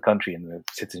expelled from the country, and the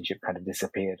citizenship kind of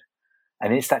disappeared.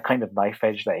 And it's that kind of knife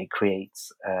edge that it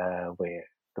creates, where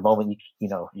the moment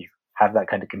you have that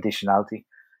kind of conditionality,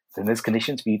 then there's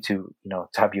conditions for you to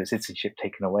have your citizenship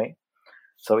taken away.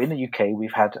 So in the UK,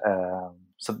 we've had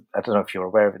some. I don't know if you're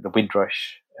aware of it. The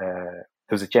Windrush. There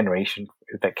was a generation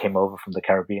that came over from the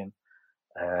Caribbean,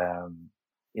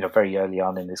 very early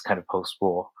on in this kind of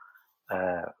post-war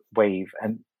wave,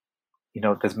 and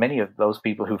there's many of those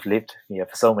people who've lived here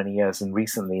for so many years, and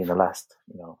recently in the last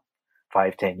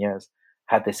 5-10 years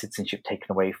had their citizenship taken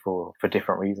away for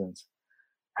different reasons.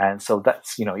 And so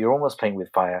that's you're almost playing with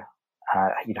fire.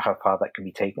 How far that can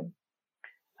be taken.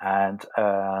 And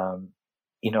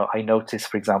I noticed,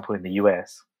 for example, in the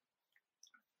US,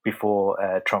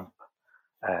 before Trump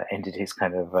ended his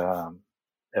kind of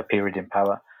a period in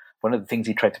power, one of the things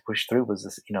he tried to push through was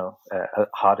this, a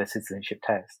harder citizenship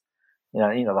test.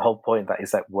 The whole point of that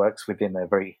is that works within a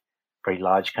very, very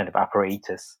large kind of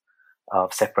apparatus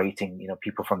of separating,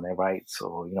 people from their rights,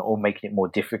 or making it more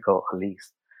difficult at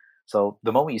least. So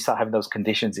the moment you start having those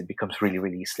conditions, it becomes really,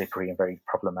 really slippery and very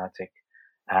problematic.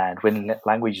 And when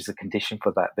language is a condition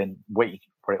for that, then what it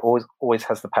always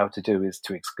has the power to do is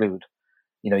to exclude.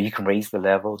 You can raise the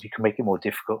levels, you can make it more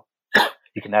difficult,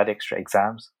 you can add extra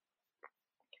exams.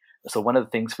 So one of the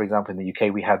things, for example, in the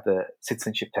UK, we had the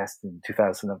citizenship test in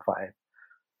 2005,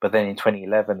 but then in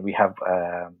 2011 we have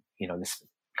this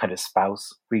kind of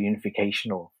spouse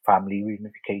reunification or family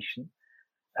reunification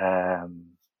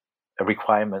a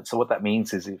requirement. So what that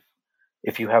means is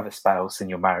if you have a spouse and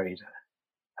you're married,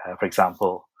 for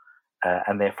example,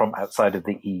 and they're from outside of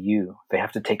the EU, they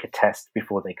have to take a test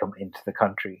before they come into the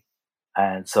country.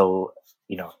 And so,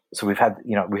 so we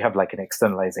have like an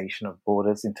externalization of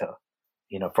borders into,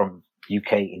 from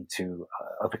UK into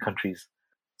other countries.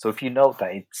 So if you note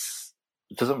that it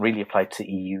doesn't really apply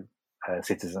to EU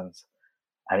citizens,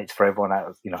 and it's for everyone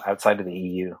outside of the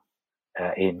EU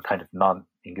in kind of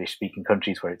non-English speaking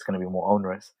countries where it's going to be more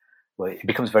onerous, well, it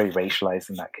becomes very racialized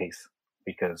in that case,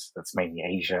 because that's mainly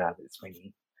Asia, it's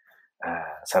mainly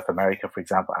South America, for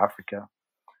example, Africa.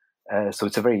 So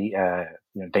it's a very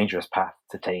dangerous path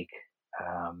to take.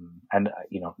 And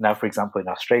now, for example, in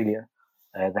Australia,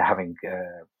 they're having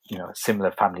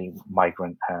similar family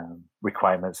migrant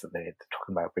requirements that they're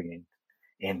talking about bringing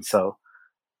in. So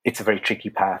it's a very tricky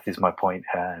path, is my point.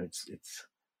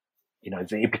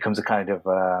 It becomes a kind of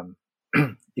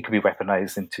it can be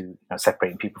weaponized into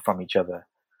separating people from each other,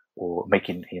 or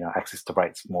making access to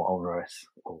rights more onerous,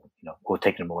 or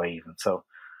taking them away even. So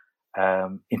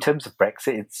in terms of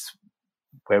Brexit, it's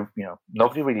where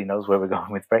nobody really knows where we're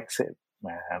going with Brexit,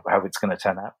 how it's going to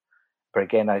turn out. But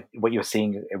again, what you're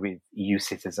seeing with EU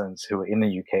citizens who are in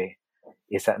the UK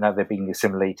is that now they're being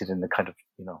assimilated in the kind of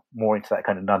more into that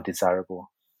kind of non-desirable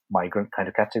migrant kind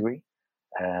of category,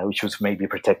 which was maybe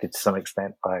protected to some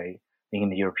extent by being in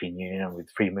the European Union with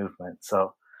free movement.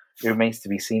 So it remains to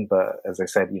be seen. But as I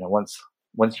said, once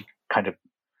you kind of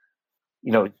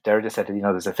Derrida said,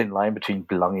 there's a thin line between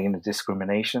belonging and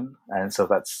discrimination. And so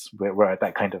that's where we're at,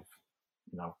 that kind of,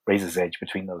 razor's edge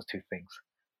between those two things.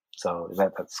 So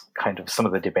that's kind of some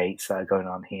of the debates that are going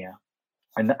on here.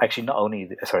 And actually not only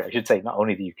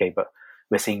the UK, but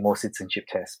we're seeing more citizenship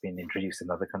tests being introduced in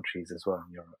other countries as well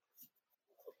in Europe.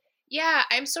 Yeah,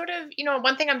 I'm sort of,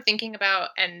 one thing I'm thinking about,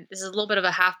 and this is a little bit of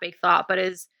a half-baked thought, but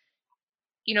is,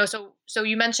 so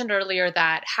you mentioned earlier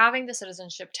that having the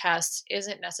citizenship test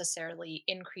isn't necessarily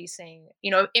increasing,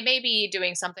 it may be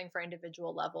doing something for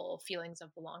individual level feelings of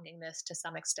belongingness to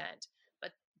some extent,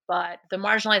 but the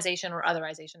marginalization or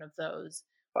otherization of those,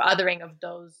 or othering of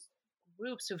those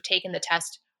groups who've taken the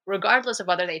test, regardless of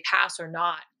whether they pass or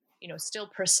not, still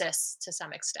persists to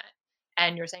some extent.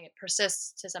 And you're saying it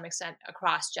persists to some extent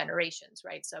across generations,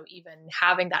 right? So even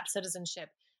having that citizenship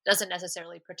doesn't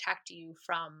necessarily protect you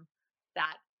from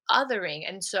that othering.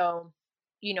 And so,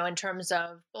 in terms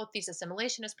of both these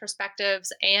assimilationist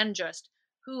perspectives and just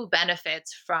who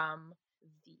benefits from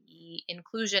the the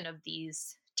inclusion of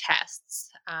these tests,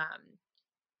 I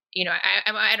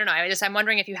don't know. I'm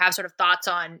wondering if you have sort of thoughts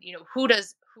on,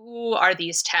 who are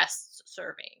these tests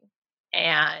serving,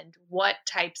 and what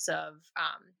types of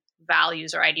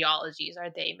values or ideologies are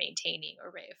they maintaining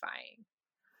or reifying?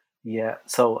 Yeah.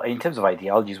 So in terms of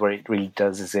ideologies, what it really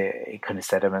does is it kind of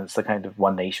sediments the kind of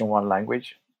one nation, one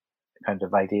language kind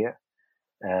of idea,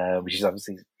 which is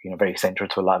obviously very central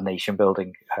to a lot of nation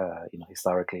building,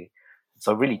 historically.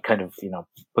 So it really kind of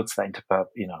puts that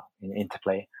into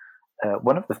play.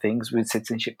 One of the things with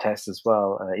citizenship tests as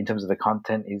well, in terms of the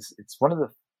content, is it's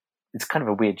kind of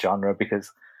a weird genre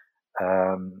because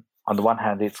on the one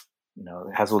hand, it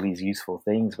has all these useful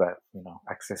things about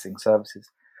accessing services.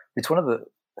 It's one of the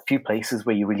few places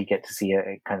where you really get to see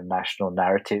a kind of national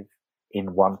narrative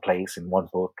in one place, in one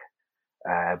book,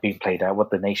 being played out, what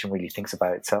the nation really thinks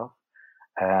about itself.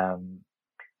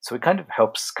 So it kind of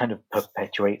helps kind of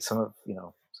perpetuate some of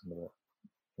the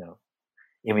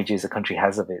images a country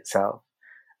has of itself.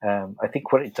 I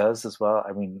think what it does as well,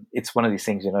 I mean, it's one of these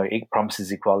things, it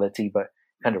promises equality, but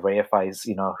kind of reifies,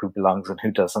 who belongs and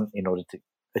who doesn't in order to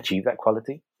achieve that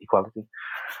equality.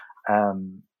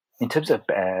 In terms of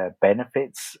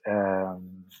benefits,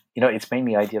 it's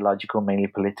mainly ideological, mainly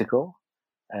political,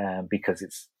 because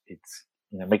it's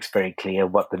makes very clear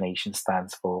what the nation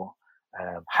stands for,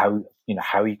 how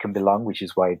you can belong, which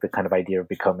is why the kind of idea of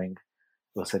becoming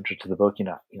was central to the book.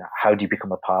 How do you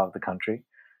become a part of the country?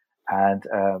 And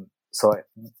so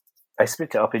I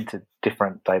split it up into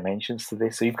different dimensions to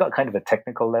this. So you've got kind of a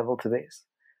technical level to this,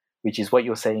 which is what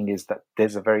you're saying is that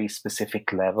there's a very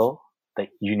specific level that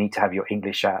you need to have your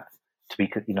English at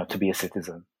to be a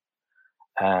citizen.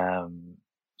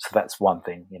 So that's one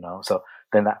thing, So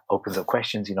then that opens up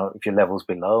questions. If your level's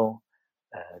below,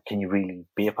 can you really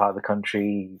be a part of the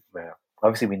country? Well,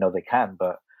 obviously we know they can,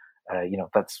 but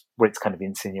that's where it's kind of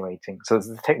insinuating. So there's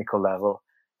the technical level,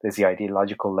 there's the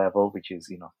ideological level, which is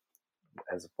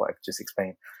as what I've just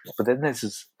explained. But then there's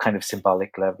this kind of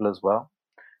symbolic level as well,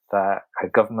 that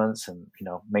governments and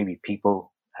maybe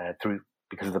people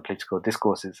because of the political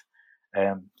discourses,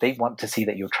 they want to see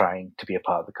that you're trying to be a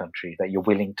part of the country, that you're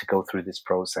willing to go through this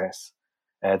process,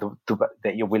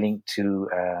 that you're willing to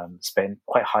spend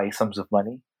quite high sums of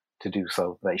money to do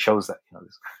so. That shows that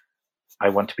I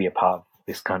want to be a part of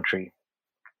this country.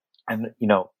 And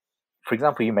for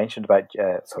example, you mentioned about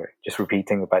just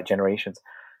repeating about generations,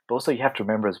 but also you have to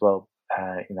remember as well,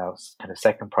 kind of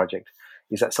second project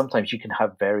is that sometimes you can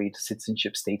have varied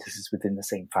citizenship statuses within the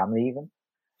same family even.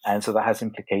 And so that has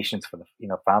implications for the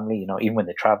family, even when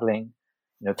they're traveling,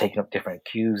 taking up different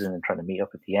queues and then trying to meet up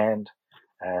at the end,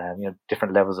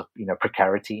 different levels of,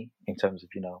 precarity in terms of,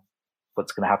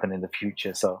 what's going to happen in the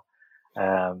future. So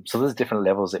there's different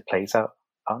levels it plays out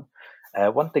on.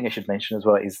 One thing I should mention as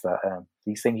well is that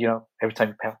these things, every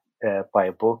time you buy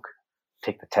a book,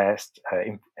 take the test,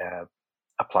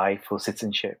 apply for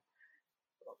citizenship,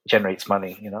 generates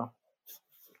money,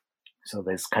 So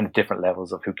there's kind of different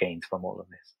levels of who gains from all of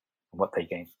this and what they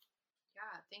gain.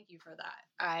 Yeah, thank you for that.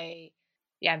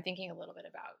 I'm thinking a little bit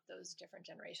about those different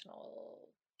generational,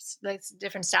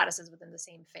 different statuses within the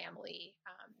same family.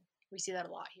 We see that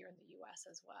a lot here in the U.S.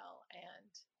 as well,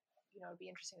 and it'd be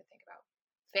interesting to think about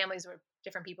families where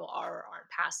different people are or aren't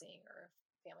passing, or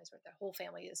families where the whole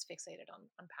family is fixated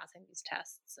on passing these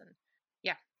tests. And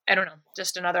yeah, I don't know,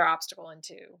 just another obstacle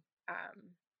into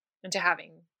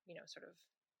having sort of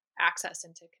access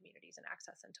into communities and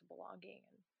access into belonging.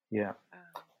 Yeah.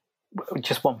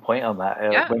 Just one point on that.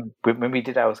 Yeah. When we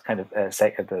did our kind of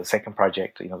the second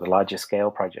project, the larger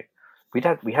scale project, we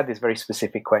had this very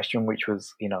specific question, which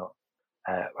was,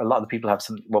 a lot of the people have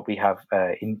what we have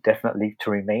indefinite leave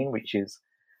to remain, which is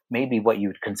maybe what you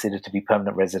would consider to be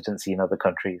permanent residency in other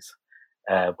countries,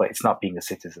 but it's not being a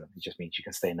citizen. It just means you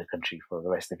can stay in the country for the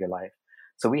rest of your life.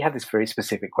 So we had this very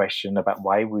specific question about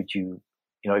why would you,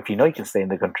 if you can stay in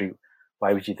the country,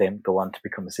 why would you then go on to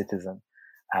become a citizen?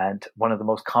 And one of the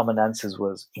most common answers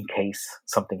was in case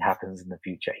something happens in the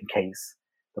future, in case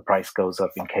the price goes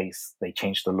up, in case they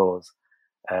change the laws.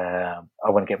 I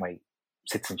want to get my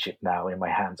citizenship now in my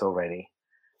hands already.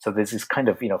 So there's this kind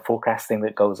of, forecasting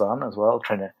that goes on as well,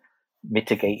 trying to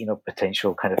mitigate,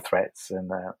 potential kind of threats. And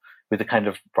with the kind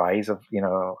of rise of,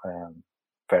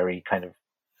 very kind of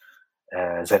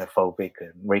xenophobic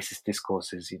and racist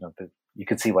discourses, you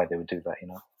could see why they would do that,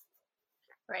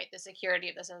 Right, the security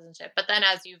of the citizenship. But then,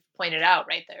 as you've pointed out,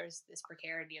 right, there's this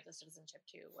precarity of the citizenship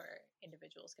too, where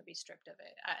individuals can be stripped of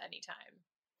it at any time.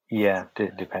 Yeah,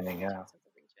 depending, yeah.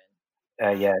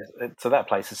 So that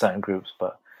applies to certain groups,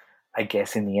 but I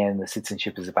guess in the end, the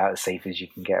citizenship is about as safe as you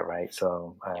can get, right?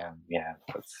 So,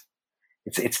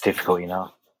 it's difficult,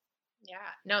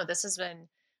 No, this has been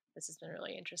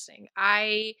really interesting.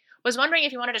 I was wondering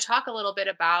if you wanted to talk a little bit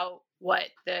about what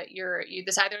this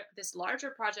either this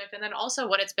larger project, and then also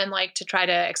what it's been like to try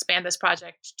to expand this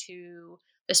project to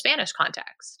the Spanish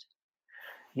context,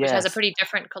 which has a Yes. pretty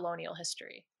different colonial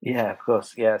history. Yeah, of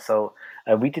course. Yeah, so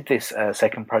we did this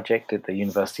second project at the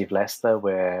University of Leicester,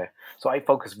 where so I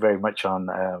focused very much on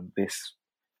this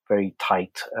very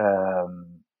tight,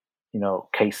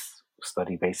 case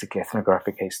study, basically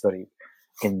ethnographic case study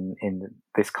in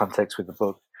this context with the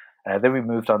book. Then we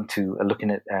moved on to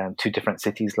looking at two different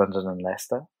cities, London and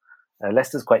Leicester.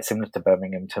 Leicester's quite similar to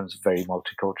Birmingham in terms of very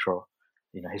multicultural,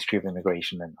 history of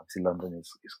immigration, and obviously London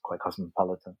is quite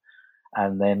cosmopolitan.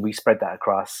 And then we spread that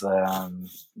across, about,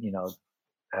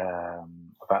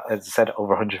 as I said,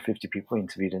 over 150 people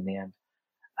interviewed in the end,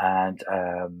 and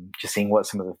just seeing what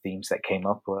some of the themes that came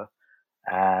up were.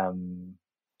 And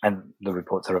the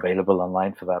reports are available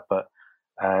online for that. But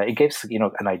it gives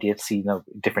an idea to see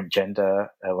different gender,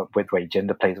 with way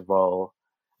gender plays a role.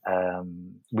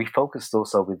 We focused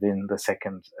also within the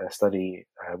second study.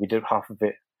 We did half of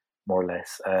it more or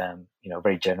less,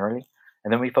 very generally,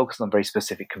 and then we focused on very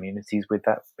specific communities with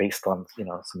that, based on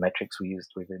some metrics we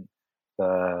used within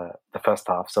the first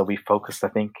half. So we focused, I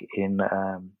think, in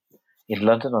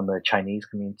London on the Chinese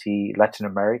community, Latin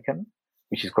American,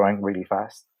 which is growing really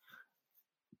fast,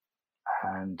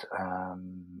 and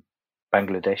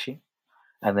Bangladeshi.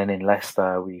 And then in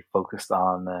Leicester, we focused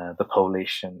on the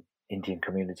Polish and Indian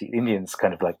community. Indians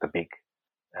kind of like the big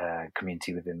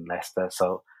community within Leicester.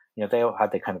 So, they all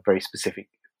had their kind of very specific,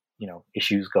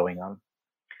 issues going on.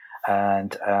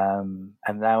 And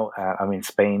now I'm in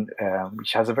Spain,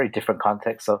 which has a very different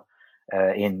context. So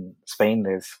in Spain,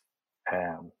 there's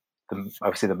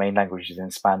obviously the main language is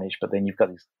in Spanish, but then you've got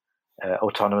these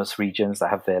autonomous regions that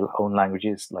have their own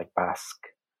languages, like Basque,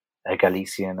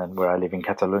 Galician, and where I live in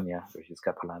Catalonia, which is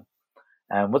Catalan.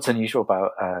 And what's unusual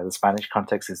about the Spanish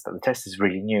context is that the test is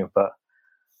really new, but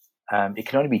it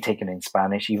can only be taken in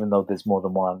Spanish, even though there's more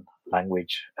than one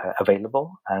language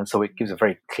available. And so it gives a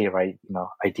very clear,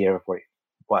 idea of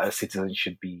what a citizen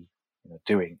should be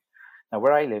doing. Now,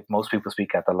 where I live, most people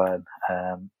speak Catalan.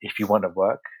 If you want to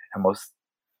work,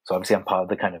 so obviously I'm part of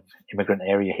the kind of immigrant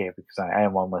area here because I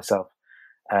am one myself.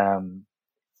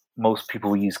 Most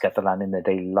people use Catalan in their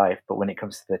daily life, but when it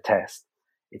comes to the test,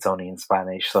 it's only in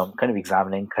Spanish. So I'm kind of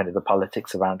examining kind of the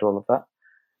politics around all of that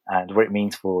and what it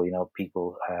means for,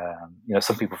 people.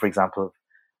 Some people, for example, have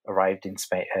arrived in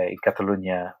Spain, in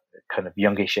Catalonia, kind of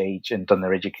youngish age and done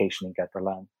their education in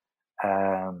Catalan.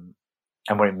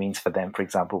 And what it means for them, for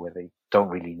example, where they don't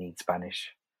really need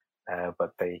Spanish,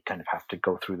 but they kind of have to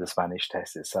go through the Spanish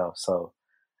test itself. So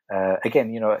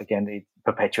again, it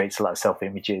perpetuates a lot of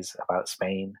self-images about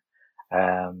Spain.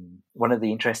 One of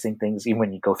the interesting things, even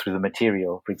when you go through the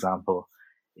material, for example,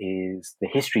 is the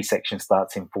history section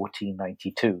starts in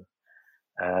 1492,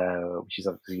 which is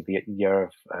obviously the year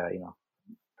of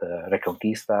the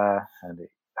Reconquista, and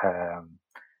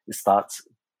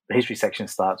the history section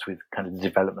starts with kind of the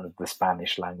development of the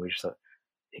Spanish language. So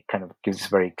it kind of gives a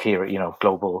very clear,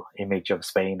 global image of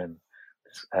Spain,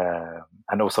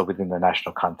 and also within the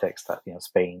national context that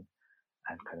Spain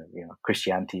and kind of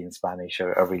Christianity in Spanish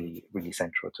are really, really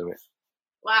central to it.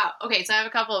 Wow. Okay, so I have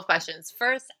a couple of questions.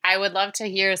 First, I would love to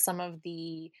hear some of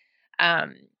the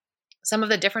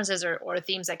differences or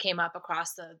themes that came up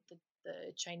across the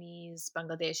Chinese,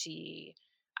 Bangladeshi,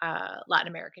 Latin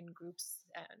American groups,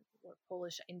 or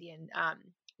Polish, Indian.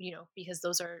 Because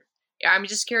those are. I'm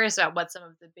just curious about what some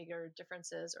of the bigger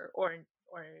differences or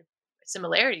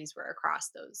similarities were across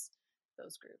those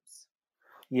groups.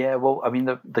 Yeah, well, I mean,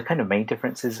 the kind of main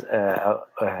differences,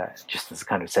 just as a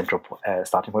kind of central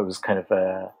starting point, was kind of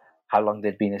how long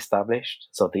they'd been established.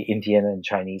 So the Indian and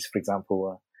Chinese, for example,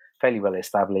 were fairly well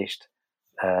established,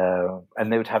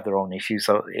 and they would have their own issues.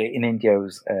 So in India,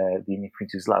 the Indian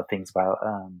community was a lot of things about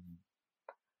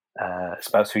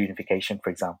spouse reunification, for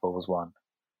example, was one.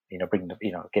 Bringing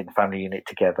getting the family unit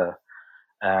together.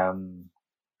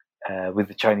 With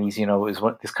the Chinese, it was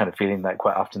this kind of feeling that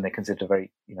quite often they're considered a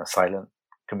very silent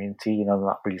community,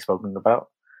 not really spoken about.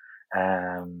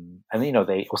 And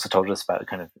they also told us about the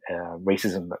kind of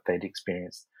racism that they'd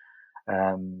experienced.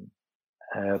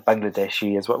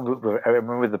 Bangladeshi as well. I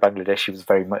remember the Bangladeshi was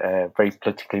very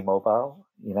politically mobile.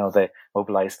 They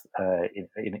mobilized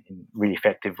in really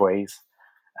effective ways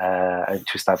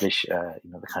to establish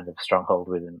the kind of stronghold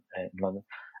within London.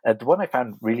 The one I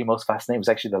found really most fascinating was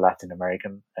actually the Latin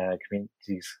American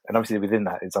communities, and obviously within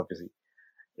that is obviously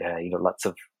lots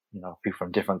of people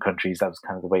from different countries. That was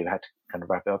kind of the way we had to kind of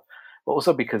wrap it up. But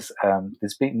also because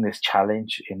there's been this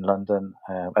challenge in London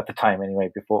at the time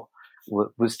anyway, before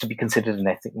was to be considered an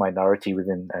ethnic minority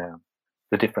within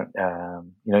the different,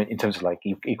 in terms of like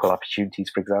equal opportunities,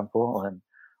 for example, and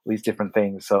these different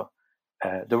things. So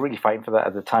they're really fighting for that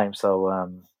at the time. So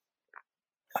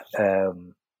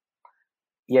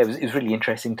it was really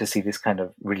interesting to see this kind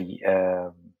of really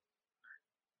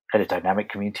kind of dynamic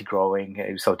community growing.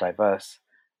 It was so diverse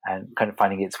and kind of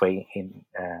finding its way in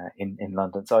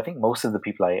London. So I think most of the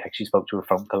people I actually spoke to were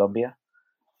from Colombia,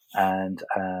 and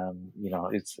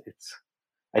it's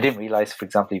I didn't realize, for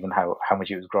example, even how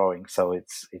much it was growing. So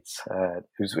it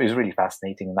was really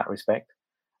fascinating in that respect.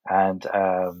 And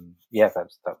that's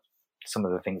some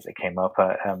of the things that came up.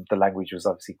 The language was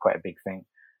obviously quite a big thing,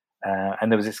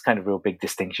 and there was this kind of real big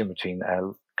distinction between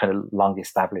kind of long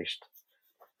established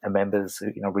members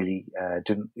who really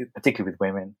didn't, particularly with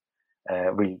women,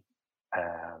 really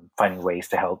finding ways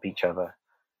to help each other.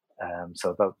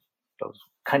 So those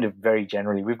kind of very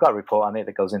generally, we've got a report on it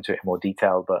that goes into it in more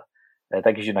detail, but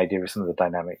that gives you an idea of some of the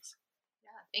dynamics.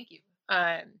 Yeah, thank you.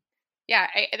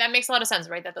 That makes a lot of sense,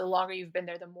 right? That the longer you've been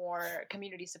there, the more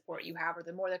community support you have, or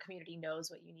the more the community knows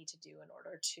what you need to do in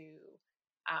order to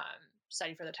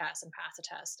study for the test and pass the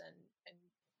test, and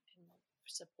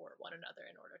support one another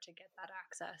in order to get that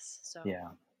access. So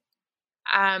yeah.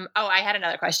 I had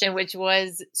another question, which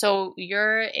was, so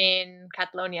you're in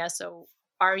Catalonia. So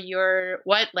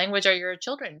what language are your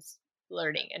children's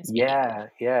learning and speaking?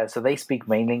 Yeah. So they speak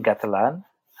mainly in Catalan.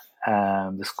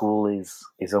 The school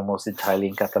is almost entirely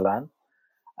in Catalan,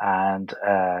 and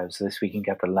so they speak in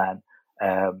Catalan.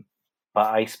 But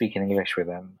I speak in English with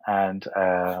them, and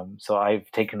so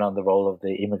I've taken on the role of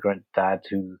the immigrant dad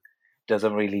who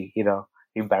doesn't really,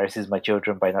 embarrasses my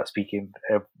children by not speaking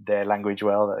their language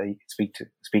well. That they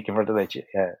speak in front of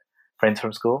their friends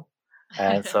from school,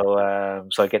 and so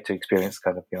I get to experience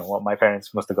kind of what my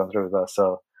parents must have gone through with us.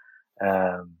 So,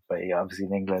 but obviously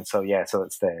in England, so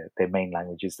it's their main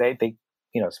languages. They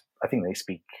I think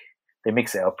they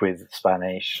mix it up with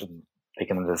Spanish, and they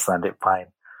can understand it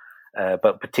fine.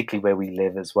 But particularly where we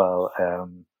live as well,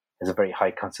 there's a very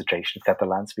high concentration of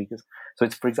Catalan speakers. So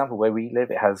it's, for example, where we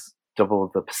live, it has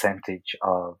double the percentage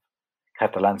of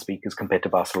Catalan speakers compared to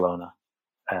Barcelona.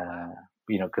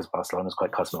 Because Barcelona is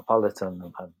quite cosmopolitan,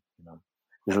 and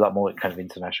there's a lot more kind of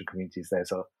international communities there.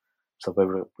 So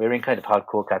we're in kind of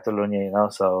hardcore Catalonia,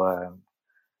 So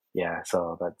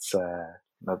so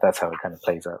that's how it kind of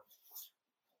plays out.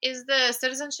 Is the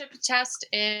citizenship test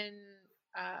in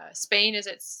Spain, is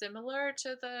it similar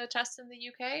to the test in the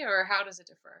UK, or how does it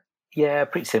differ? Yeah,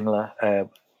 pretty similar.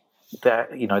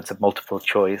 It's a multiple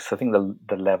choice. I think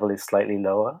the level is slightly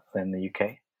lower than the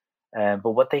UK.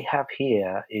 But what they have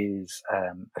here is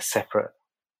a separate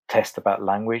test about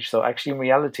language. So actually, in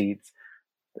reality,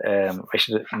 I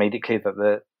should have made it clear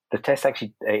that the test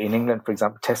actually in England, for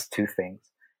example, tests two things.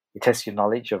 It tests your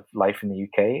knowledge of life in the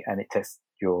UK, and it tests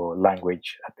your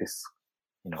language at this,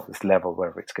 this level,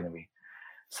 wherever it's going to be.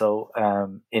 So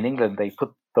in England, they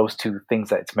put those two things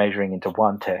that it's measuring into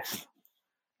one test,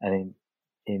 and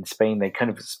in Spain, they kind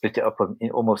of split it up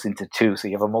almost into two. So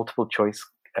you have a multiple choice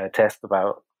test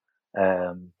about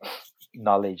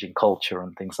knowledge and culture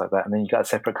and things like that, and then you got a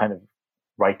separate kind of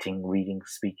writing, reading,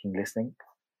 speaking, listening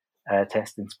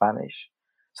test in Spanish.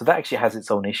 So that actually has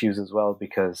its own issues as well,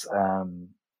 because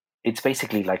it's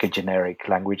basically like a generic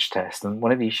language test. And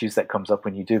one of the issues that comes up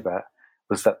when you do that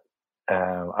was that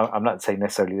I'm not saying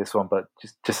necessarily this one, but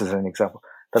just as an example,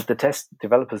 that the test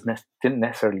developers didn't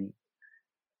necessarily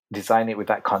design it with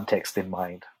that context in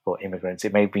mind for immigrants.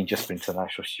 It may have been just for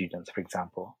international students, for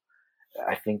example.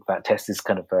 I think that test is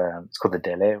kind of it's called the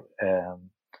DELE,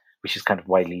 which is kind of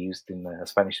widely used in the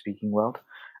Spanish-speaking world.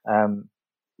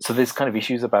 So there's kind of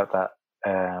issues about that.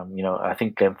 I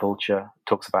think Glenn Fulcher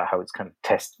talks about how it's kind of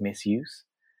test misuse,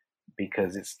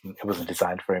 because it wasn't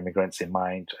designed for immigrants in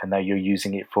mind, and now you're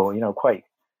using it for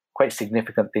quite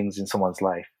significant things in someone's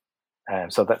life.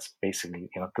 So that's basically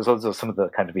because those are some of the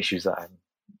kind of issues that I'm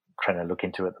trying to look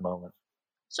into at the moment.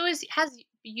 So has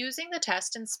using the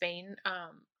test in Spain,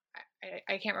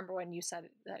 I can't remember when you said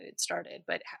that it started,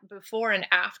 but before and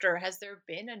after, has there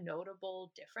been a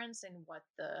notable difference in what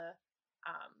the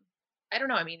I don't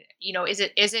know. I mean, is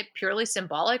it purely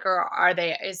symbolic, or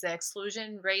is the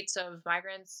exclusion rates of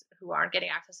migrants who aren't getting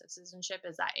access to citizenship,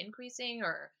 is that increasing,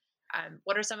 or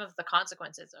what are some of the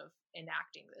consequences of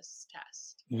enacting this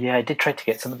test? Yeah, I did try to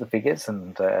get some of the figures,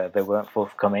 and they weren't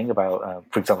forthcoming about,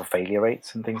 for example, failure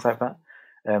rates and things like that.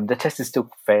 The test is still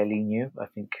fairly new. I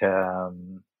think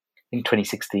in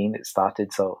 2016 it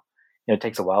started, so it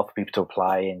takes a while for people to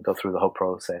apply and go through the whole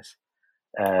process.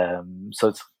 So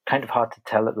it's kind of hard to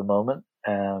tell at the moment.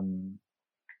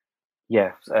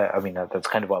 Yeah, I mean that's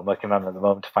kind of what I'm working on at the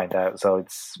moment to find out. So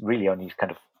it's really only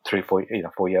kind of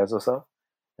 4 years or so.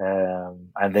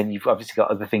 And then you've obviously got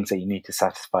other things that you need to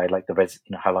satisfy, like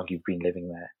how long you've been living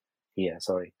there here.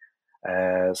 Sorry.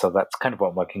 So that's kind of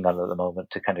what I'm working on at the moment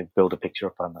to kind of build a picture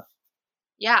upon that.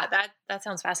 Yeah, that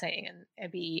sounds fascinating, and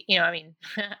it'd be, I mean,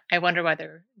 I wonder why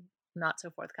they're not so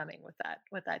forthcoming with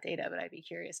that data, but I'd be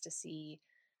curious to see,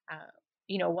 uh,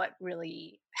 what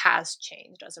really has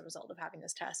changed as a result of having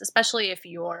this test, especially if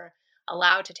you're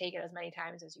allowed to take it as many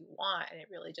times as you want, and it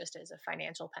really just is a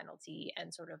financial penalty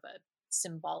and sort of a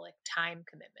symbolic time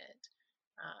commitment.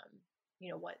 Um,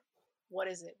 what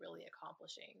is it really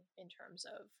accomplishing in terms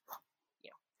of,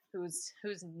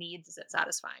 whose needs is it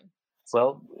satifying?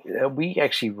 Well, we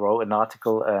actually wrote an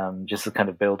article just to kind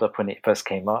of build up when it first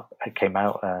came out.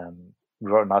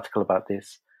 We wrote an article about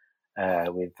this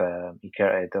with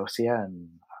Iker Edosia and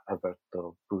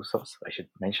Alberto Busos. I should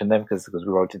mention them because we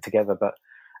wrote it together. But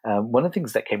one of the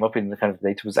things that came up in the kind of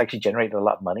data was actually generated a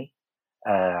lot of money.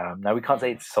 Now, we can't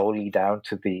say it's solely down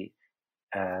to the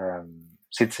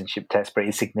citizenship test, but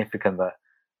it's significant that,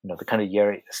 the kind of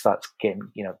year it starts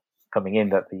getting, coming in,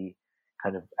 that the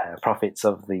kind of profits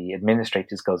of the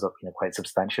administrators goes up, quite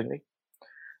substantially.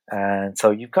 And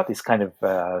so you've got this kind of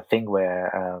thing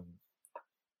where,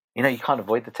 you can't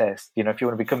avoid the test. If you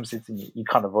want to become a citizen, you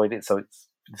can't avoid it. So it's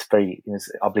very,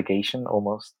 it's obligation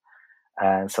almost.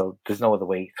 And so there's no other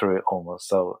way through it almost.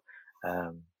 So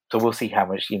we'll see how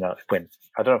much, when,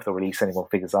 I don't know if they'll release any more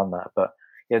figures on that, but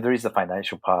yeah, there is the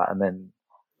financial part. And then,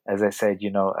 as I said,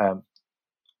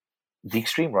 the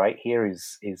extreme right here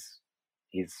is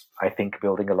I think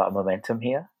building a lot of momentum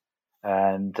here.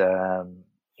 And,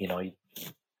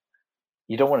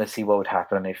 you don't want to see what would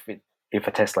happen if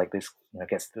a test like this,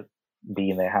 gets to be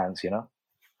in their hands,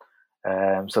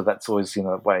 So that's always,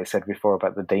 what I said before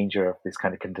about the danger of this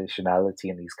kind of conditionality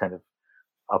and these kind of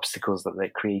obstacles that they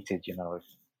created.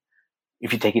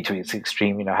 If you take it to its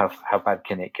extreme, how bad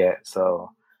can it get?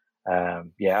 So,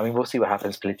 yeah, I mean, we'll see what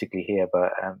happens politically here,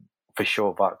 but for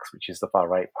sure, Vox, which is the far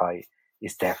right party,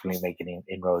 is definitely making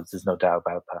inroads. There's no doubt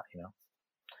about that.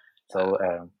 So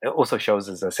it also shows,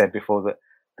 as I said before, that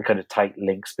the kind of tight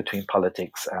links between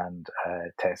politics and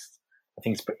tests.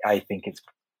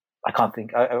 I can't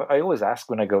think. I always ask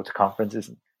when I go to conferences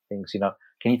and things,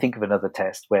 can you think of another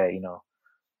test where,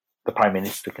 the prime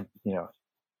minister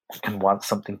can want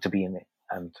something to be in it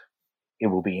and it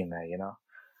will be in there, And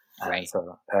Right.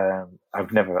 so I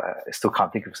still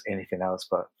can't think of anything else.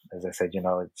 But as I said,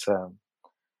 it's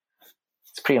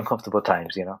pretty uncomfortable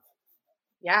times,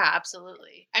 Yeah,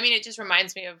 absolutely. I mean, it just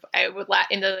reminds me of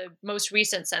in the most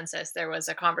recent census, there was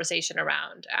a conversation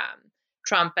around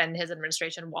Trump and his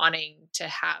administration wanting to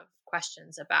have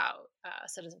questions about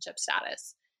citizenship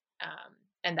status,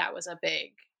 and that was a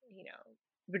big,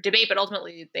 debate. But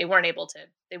ultimately, they weren't able to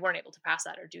pass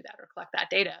that or do that or collect that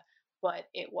data. But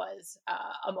it was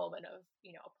a moment of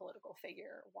a political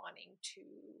figure wanting to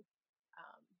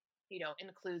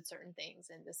include certain things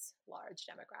in this large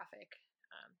demographic.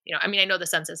 I mean, I know the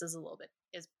census is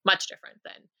much different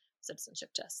than citizenship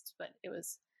tests, but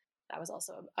that was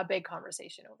also a big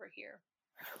conversation over here.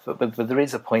 But there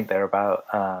is a point there about,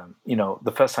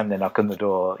 the first time they knock on the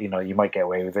door, you might get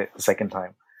away with it. The second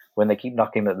time, when they keep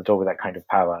knocking at the door with that kind of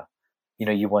power,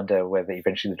 you wonder whether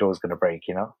eventually the door is going to break,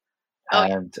 Oh,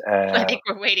 and I think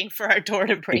we're waiting for our door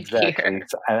to break exactly. here.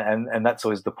 And that's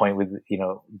always the point with,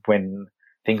 when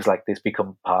things like this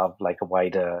become part of like a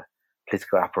wider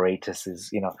political apparatus is,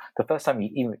 the first time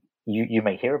you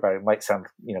may hear about it might sound,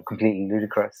 completely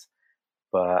ludicrous,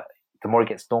 but the more it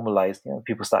gets normalized,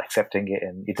 people start accepting it,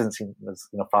 and it doesn't seem as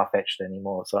far-fetched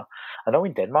anymore. So I know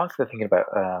in Denmark they're thinking about,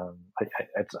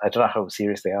 I don't know how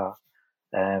serious they are,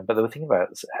 but they were thinking about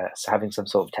having some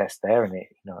sort of test there, and it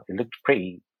looked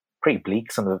pretty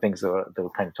bleak. Some of the things they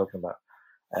were kind of talking about.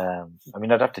 I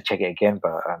mean, I'd have to check it again,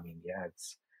 but I mean, yeah,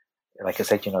 it's like I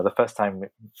said, the first time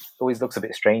it always looks a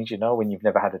bit strange, when you've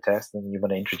never had a test and you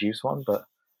want to introduce one, but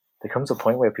there comes a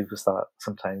point where people start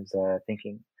sometimes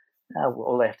thinking,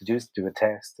 all they have to do is do a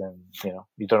test, and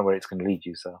you don't know where it's going to lead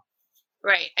you. So,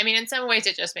 Right. I mean, in some ways,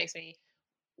 it just makes me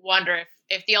wonder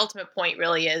if the ultimate point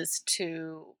really is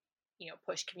to,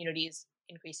 push communities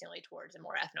increasingly towards a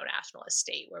more ethno-nationalist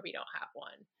state where we don't have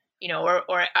one,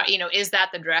 or is that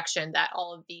the direction that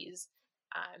all of these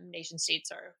nation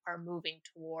states are moving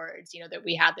towards? That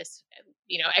we had this,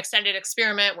 extended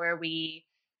experiment where we,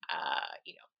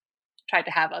 tried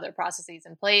to have other processes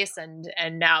in place, and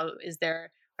now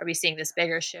are we seeing this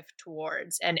bigger shift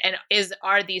towards, and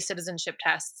are these citizenship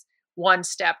tests one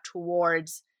step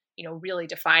towards, really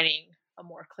defining a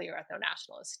more clear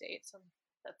ethno-nationalist state? So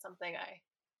that's something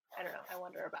I don't know, I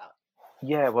wonder about.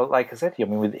 Yeah, well, like I said, I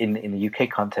mean, in the UK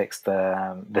context,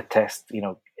 the test,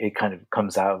 it kind of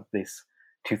comes out of this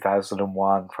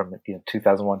 2001 from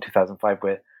 2001 2005,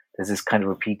 where there's this kind of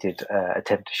repeated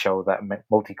attempt to show that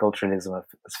multiculturalism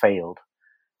has failed,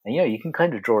 and you can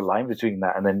kind of draw a line between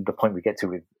that and then the point we get to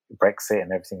with Brexit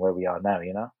and everything where we are now,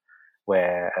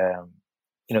 where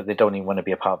they don't even want to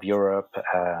be a part of Europe,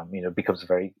 becomes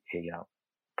very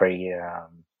very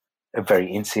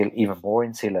very insular, even more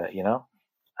insular,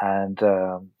 and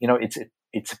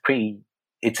it's a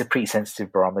pretty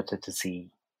sensitive barometer to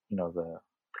see the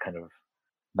kind of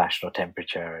national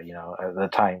temperature at the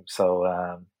time.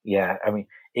 So yeah, I mean,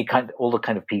 it kind of, all the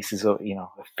kind of pieces of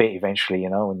fit eventually,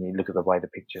 when you look at the wider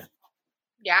picture.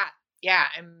 Yeah.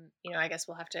 I guess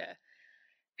we'll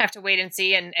have to wait and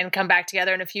see and come back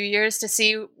together in a few years to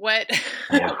see what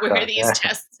where these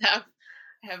tests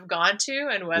have gone to,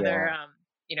 and whether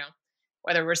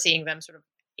whether we're seeing them sort of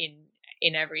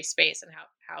in every space, and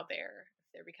how they're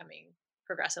becoming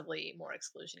progressively more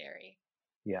exclusionary.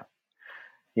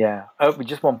 Yeah. But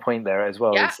just one point there as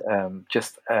well is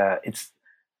it's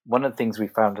one of the things we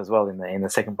found as well in the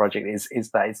second project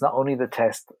is that it's not only the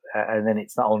test, and then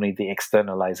it's not only the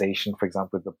externalization, for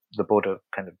example, the border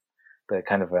kind of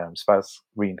spouse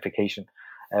reunification,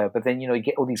 but then you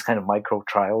get all these kind of micro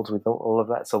trials with all of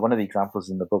that. So one of the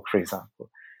examples in the book, for example,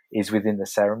 is within the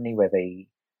ceremony where they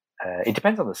it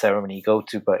depends on the ceremony you go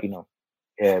to, but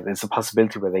there's a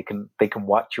possibility where they can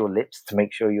watch your lips to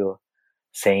make sure you're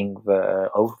saying the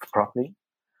oath properly.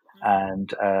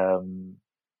 And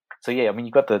so yeah, I mean,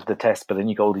 you got the test, but then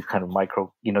you got all these kind of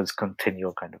micro, this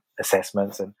continual kind of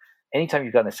assessments, and anytime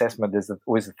you've got an assessment, there's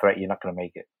always a threat you're not going to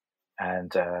make it.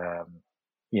 And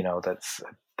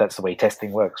that's the way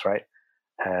testing works, right?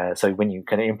 So when you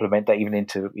kind of implement that even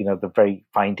into the very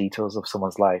fine details of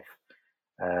someone's life,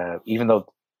 even though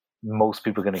most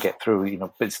people are going to get through,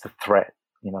 but it's the threat,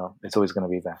 it's always going to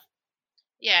be there.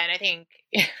 Yeah, and I think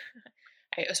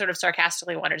I sort of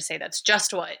sarcastically wanted to say that's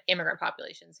just what immigrant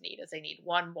populations need, is they need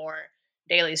one more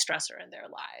daily stressor in their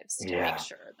lives to make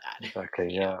sure that exactly.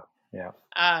 Yeah.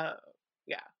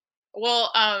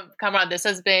 Well, Kamran, this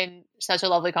has been such a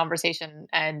lovely conversation,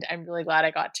 and I'm really glad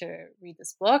I got to read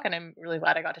this book, and I'm really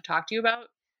glad I got to talk to you about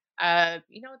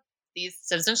these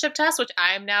citizenship tests, which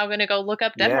I'm now going to go look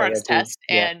up Denmark's test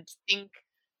and think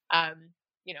I'm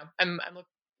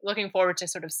looking forward to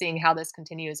sort of seeing how this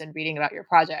continues and reading about your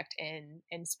project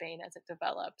in Spain as it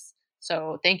develops.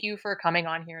 So thank you for coming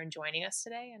on here and joining us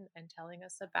today and telling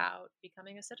us about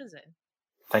becoming a citizen.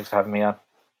 Thanks for having me on.